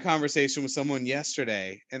having a conversation with someone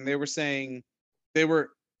yesterday, and they were saying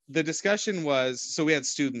the discussion was, so we had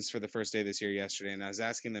students for the first day this year yesterday, and I was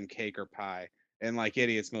asking them cake or pie, and like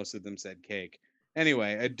idiots, most of them said cake.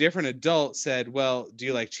 Anyway, a different adult said, well, do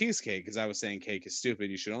you like cheesecake? Because I was saying cake is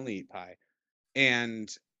stupid, you should only eat pie.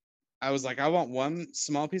 And I was like, I want one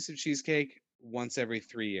small piece of cheesecake once every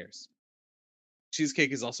 3 years.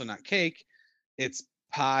 Cheesecake is also not cake, it's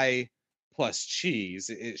pie plus cheese.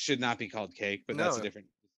 It should not be called cake, but that's a No. different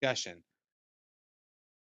discussion.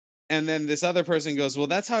 And then this other person goes, well,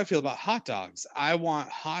 that's how I feel about hot dogs. I want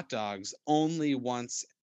hot dogs only once,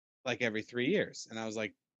 like every 3 years. And I was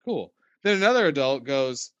like, cool. Then another adult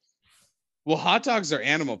goes, well, hot dogs are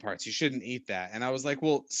animal parts. You shouldn't eat that. And I was like,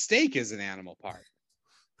 well, steak is an animal part.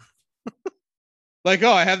 Like,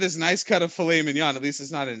 oh, I have this nice cut of filet mignon. At least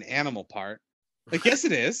it's not an animal part. Like, yes,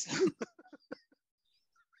 it is.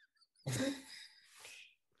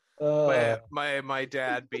 My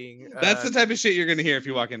dad being That's the type of shit you're going to hear if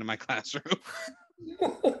you walk into my classroom.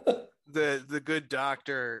 the good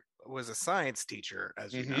doctor was a science teacher,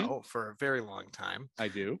 as you Mhm. know, for a very long time. I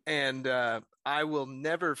do. And I will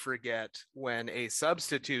never forget when a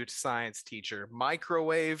substitute science teacher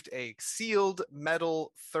microwaved a sealed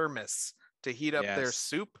metal thermos to heat up their Yes.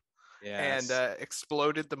 soup Yes. and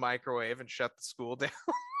exploded the microwave and shut the school down.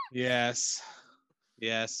 Yes.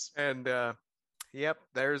 Yes. And yep,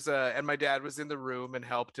 there's and my dad was in the room and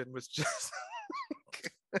helped and was just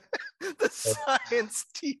the science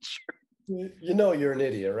teacher. You know you're an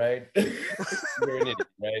idiot, right? You're an idiot,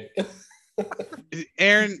 right?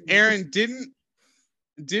 Aaron,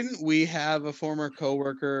 didn't we have a former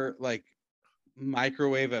coworker like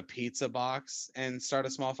microwave a pizza box and start a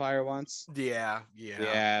small fire once? Yeah.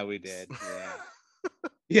 Yeah, we did. Yeah.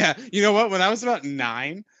 Yeah, you know what? When I was about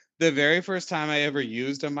 9, the very first time I ever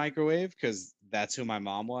used a microwave, because that's who my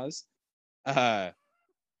mom was, I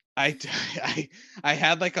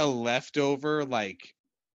had like a leftover like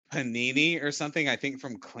panini or something, I think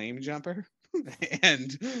from Claim Jumper,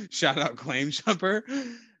 and shout out Claim Jumper,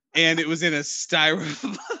 and it was in a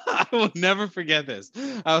styrofoam. I will never forget this.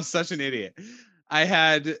 I was such an idiot. I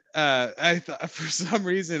had I thought for some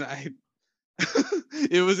reason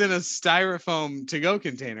it was in a styrofoam to-go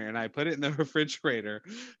container, and I put it in the refrigerator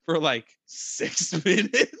for like 6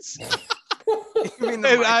 minutes. You mean the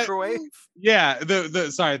And microwave? Yeah,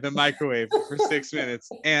 the microwave for 6 minutes,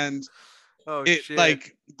 and Oh it shit!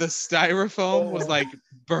 like the styrofoam was like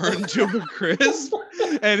burned to a crisp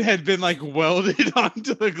and had been like welded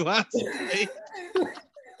onto the glass plate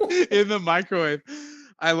in the microwave.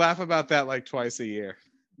 I laugh about that like twice a year.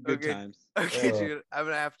 Good Okay. times. Okay, dude, I'm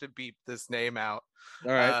gonna have to beep this name out.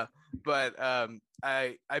 All right. But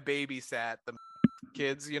I babysat the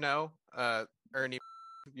kids. You know, Ernie.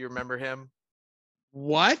 You remember him?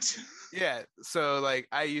 What? Yeah. So like,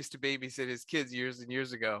 I used to babysit his kids years and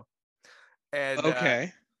years ago. And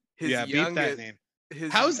Okay. his Yeah, beat youngest, that name.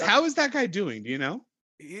 his How is that guy doing? Do you know?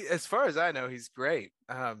 as far as I know, he's great.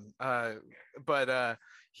 But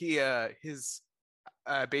he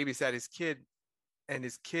babysat his kid, and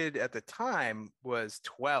his kid at the time was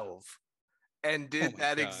 12, and did my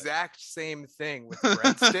that God. exact same thing with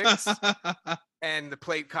breadsticks, and the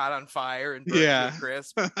plate caught on fire and burned Yeah. to a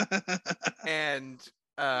crisp. And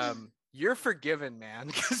you're forgiven, man,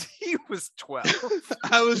 because he was 12.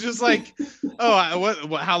 I was just like, oh,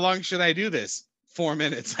 what? How long should I do this? 4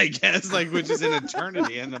 minutes, I guess, like, which is an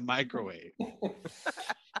eternity in the microwave.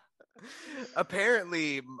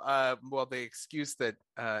 Apparently, well, the excuse that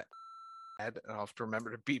I'll have to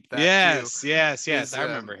remember to beep that Yes, too. yes, is, I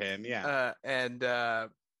remember him. Yeah.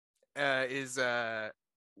 Is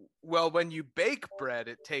well, when you bake bread,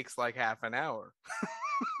 it takes like half an hour.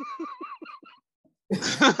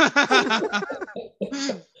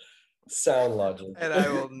 Sound logic. And I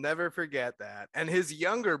will never forget that. And his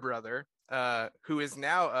younger brother, who is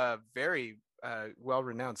now a very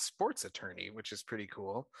well-renowned sports attorney, which is pretty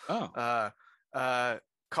cool. Oh.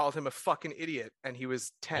 Called him a fucking idiot, and he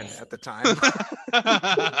was 10 at the time.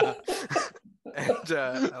 And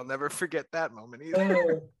I'll never forget that moment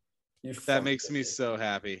either. That makes me so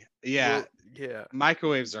happy. Yeah. Well, yeah.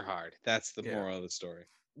 Microwaves are hard. That's the Yeah. moral of the story.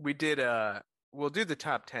 We did we'll do the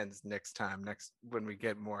top 10s next when we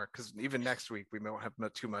get more, because even next week we won't have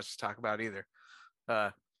too much to talk about either.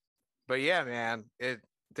 But yeah, man,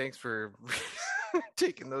 thanks for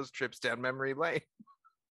taking those trips down memory lane.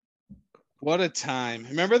 What a time.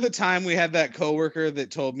 Remember the time we had that coworker that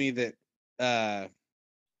told me that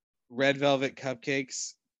red velvet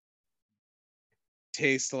cupcakes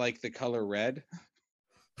taste like the color red?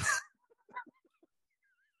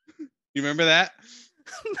 You remember that?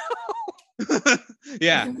 No.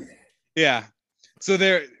 Yeah.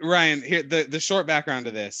 So Ryan, here the short background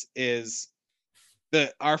to this is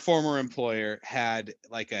our former employer had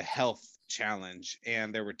like a health challenge,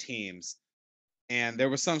 and there were teams, and there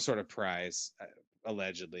was some sort of prize,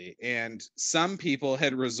 allegedly, and some people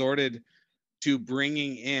had resorted to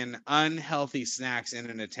bringing in unhealthy snacks in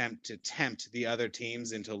an attempt to tempt the other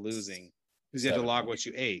teams into losing, because you had to log what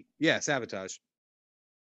you ate. Yeah, sabotage.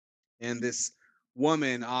 And this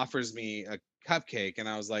woman offers me a cupcake, and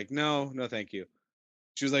I was like, no, thank you.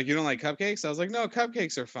 She was like, you don't like cupcakes? I was like, no,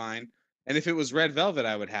 cupcakes are fine. And if it was red velvet,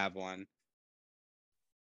 I would have one.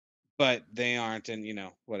 But they aren't, and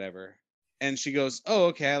whatever. And she goes, oh,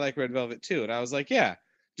 okay, I like red velvet too. And I was like, yeah.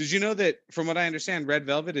 Did you know that, from what I understand, red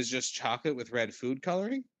velvet is just chocolate with red food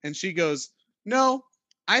coloring? And she goes, no,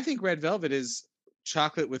 I think red velvet is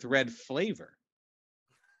chocolate with red flavor.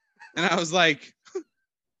 And I was like,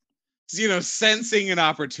 sensing an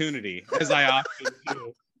opportunity, as I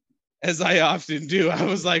often do. I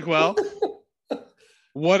was like, well,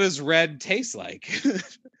 what does red taste like?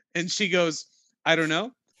 And she goes, I don't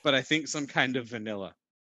know, but I think some kind of vanilla.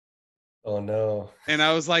 Oh no. And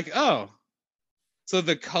I was like, oh, so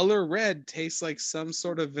the color red tastes like some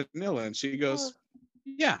sort of vanilla. And she goes,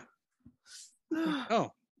 yeah.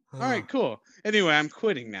 Oh, all right, cool. Anyway, I'm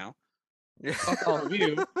quitting now. Fuck all of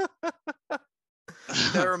you.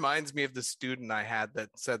 That reminds me of the student I had that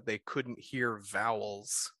said they couldn't hear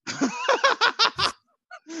vowels.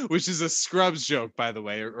 Which is a Scrubs joke, by the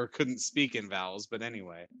way, or couldn't speak in vowels, but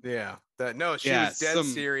anyway. Yeah. She was dead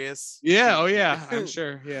serious. Yeah, oh yeah, I'm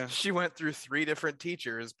sure, yeah. She went through 3 different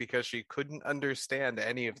teachers because she couldn't understand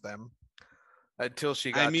any of them until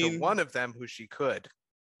she got to one of them who she could.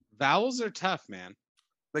 Vowels are tough, man.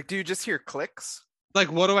 Like, do you just hear clicks?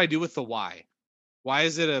 Like, what do I do with the Y? Why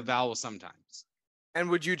is it a vowel sometimes? And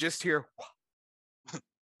would you just hear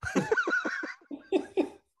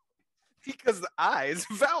because the I is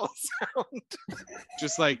a vowel sound.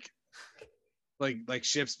 Just like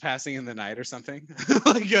ships passing in the night or something.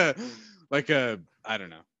 like a I don't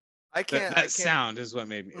know. I can't. That sound is what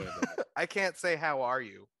made me. I can't say how are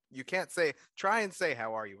you. You can't try and say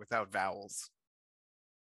how are you without vowels.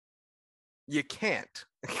 You can't,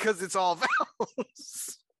 because it's all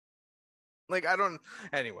vowels. Like, I don't.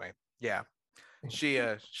 Anyway, yeah. She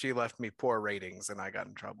left me poor ratings, and I got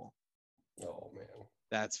in trouble. Oh man,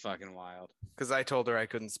 that's fucking wild. Because I told her I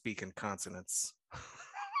couldn't speak in consonants.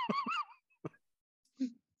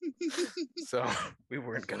 So we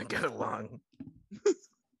weren't gonna get along.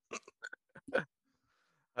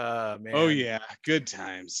 Man. Oh yeah, good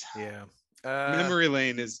times. Yeah. Memory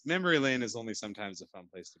lane is only sometimes a fun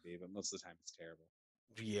place to be, but most of the time it's terrible.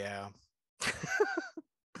 Yeah.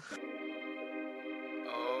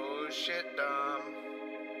 Oh shit, Dom.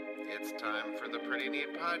 It's time for the Pretty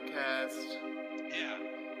Neat Podcast. Yeah.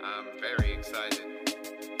 I'm very excited.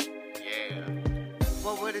 Yeah.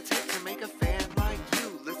 What would it take to make a fan like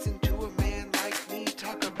you listen to a man like me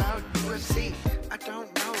talk about UFC? I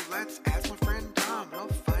don't know. Let's ask my friend Dom. He'll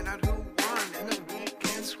find out who won in the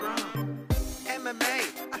weekend scrum.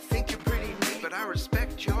 MMA, I think you're pretty neat, but I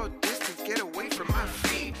respect your distance. Get away from my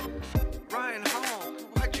feet. Ryan Hall,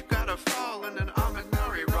 why'd you gotta fall in an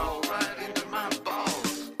Amanari roll right into my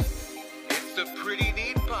balls? It's the Pretty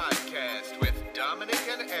Neat Podcast with Dominic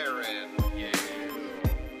and Aaron. Yeah.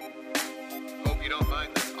 Hope you don't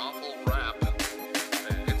mind this awful rap.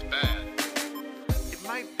 It's bad.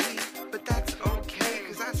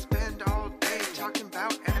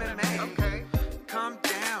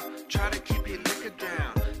 try to keep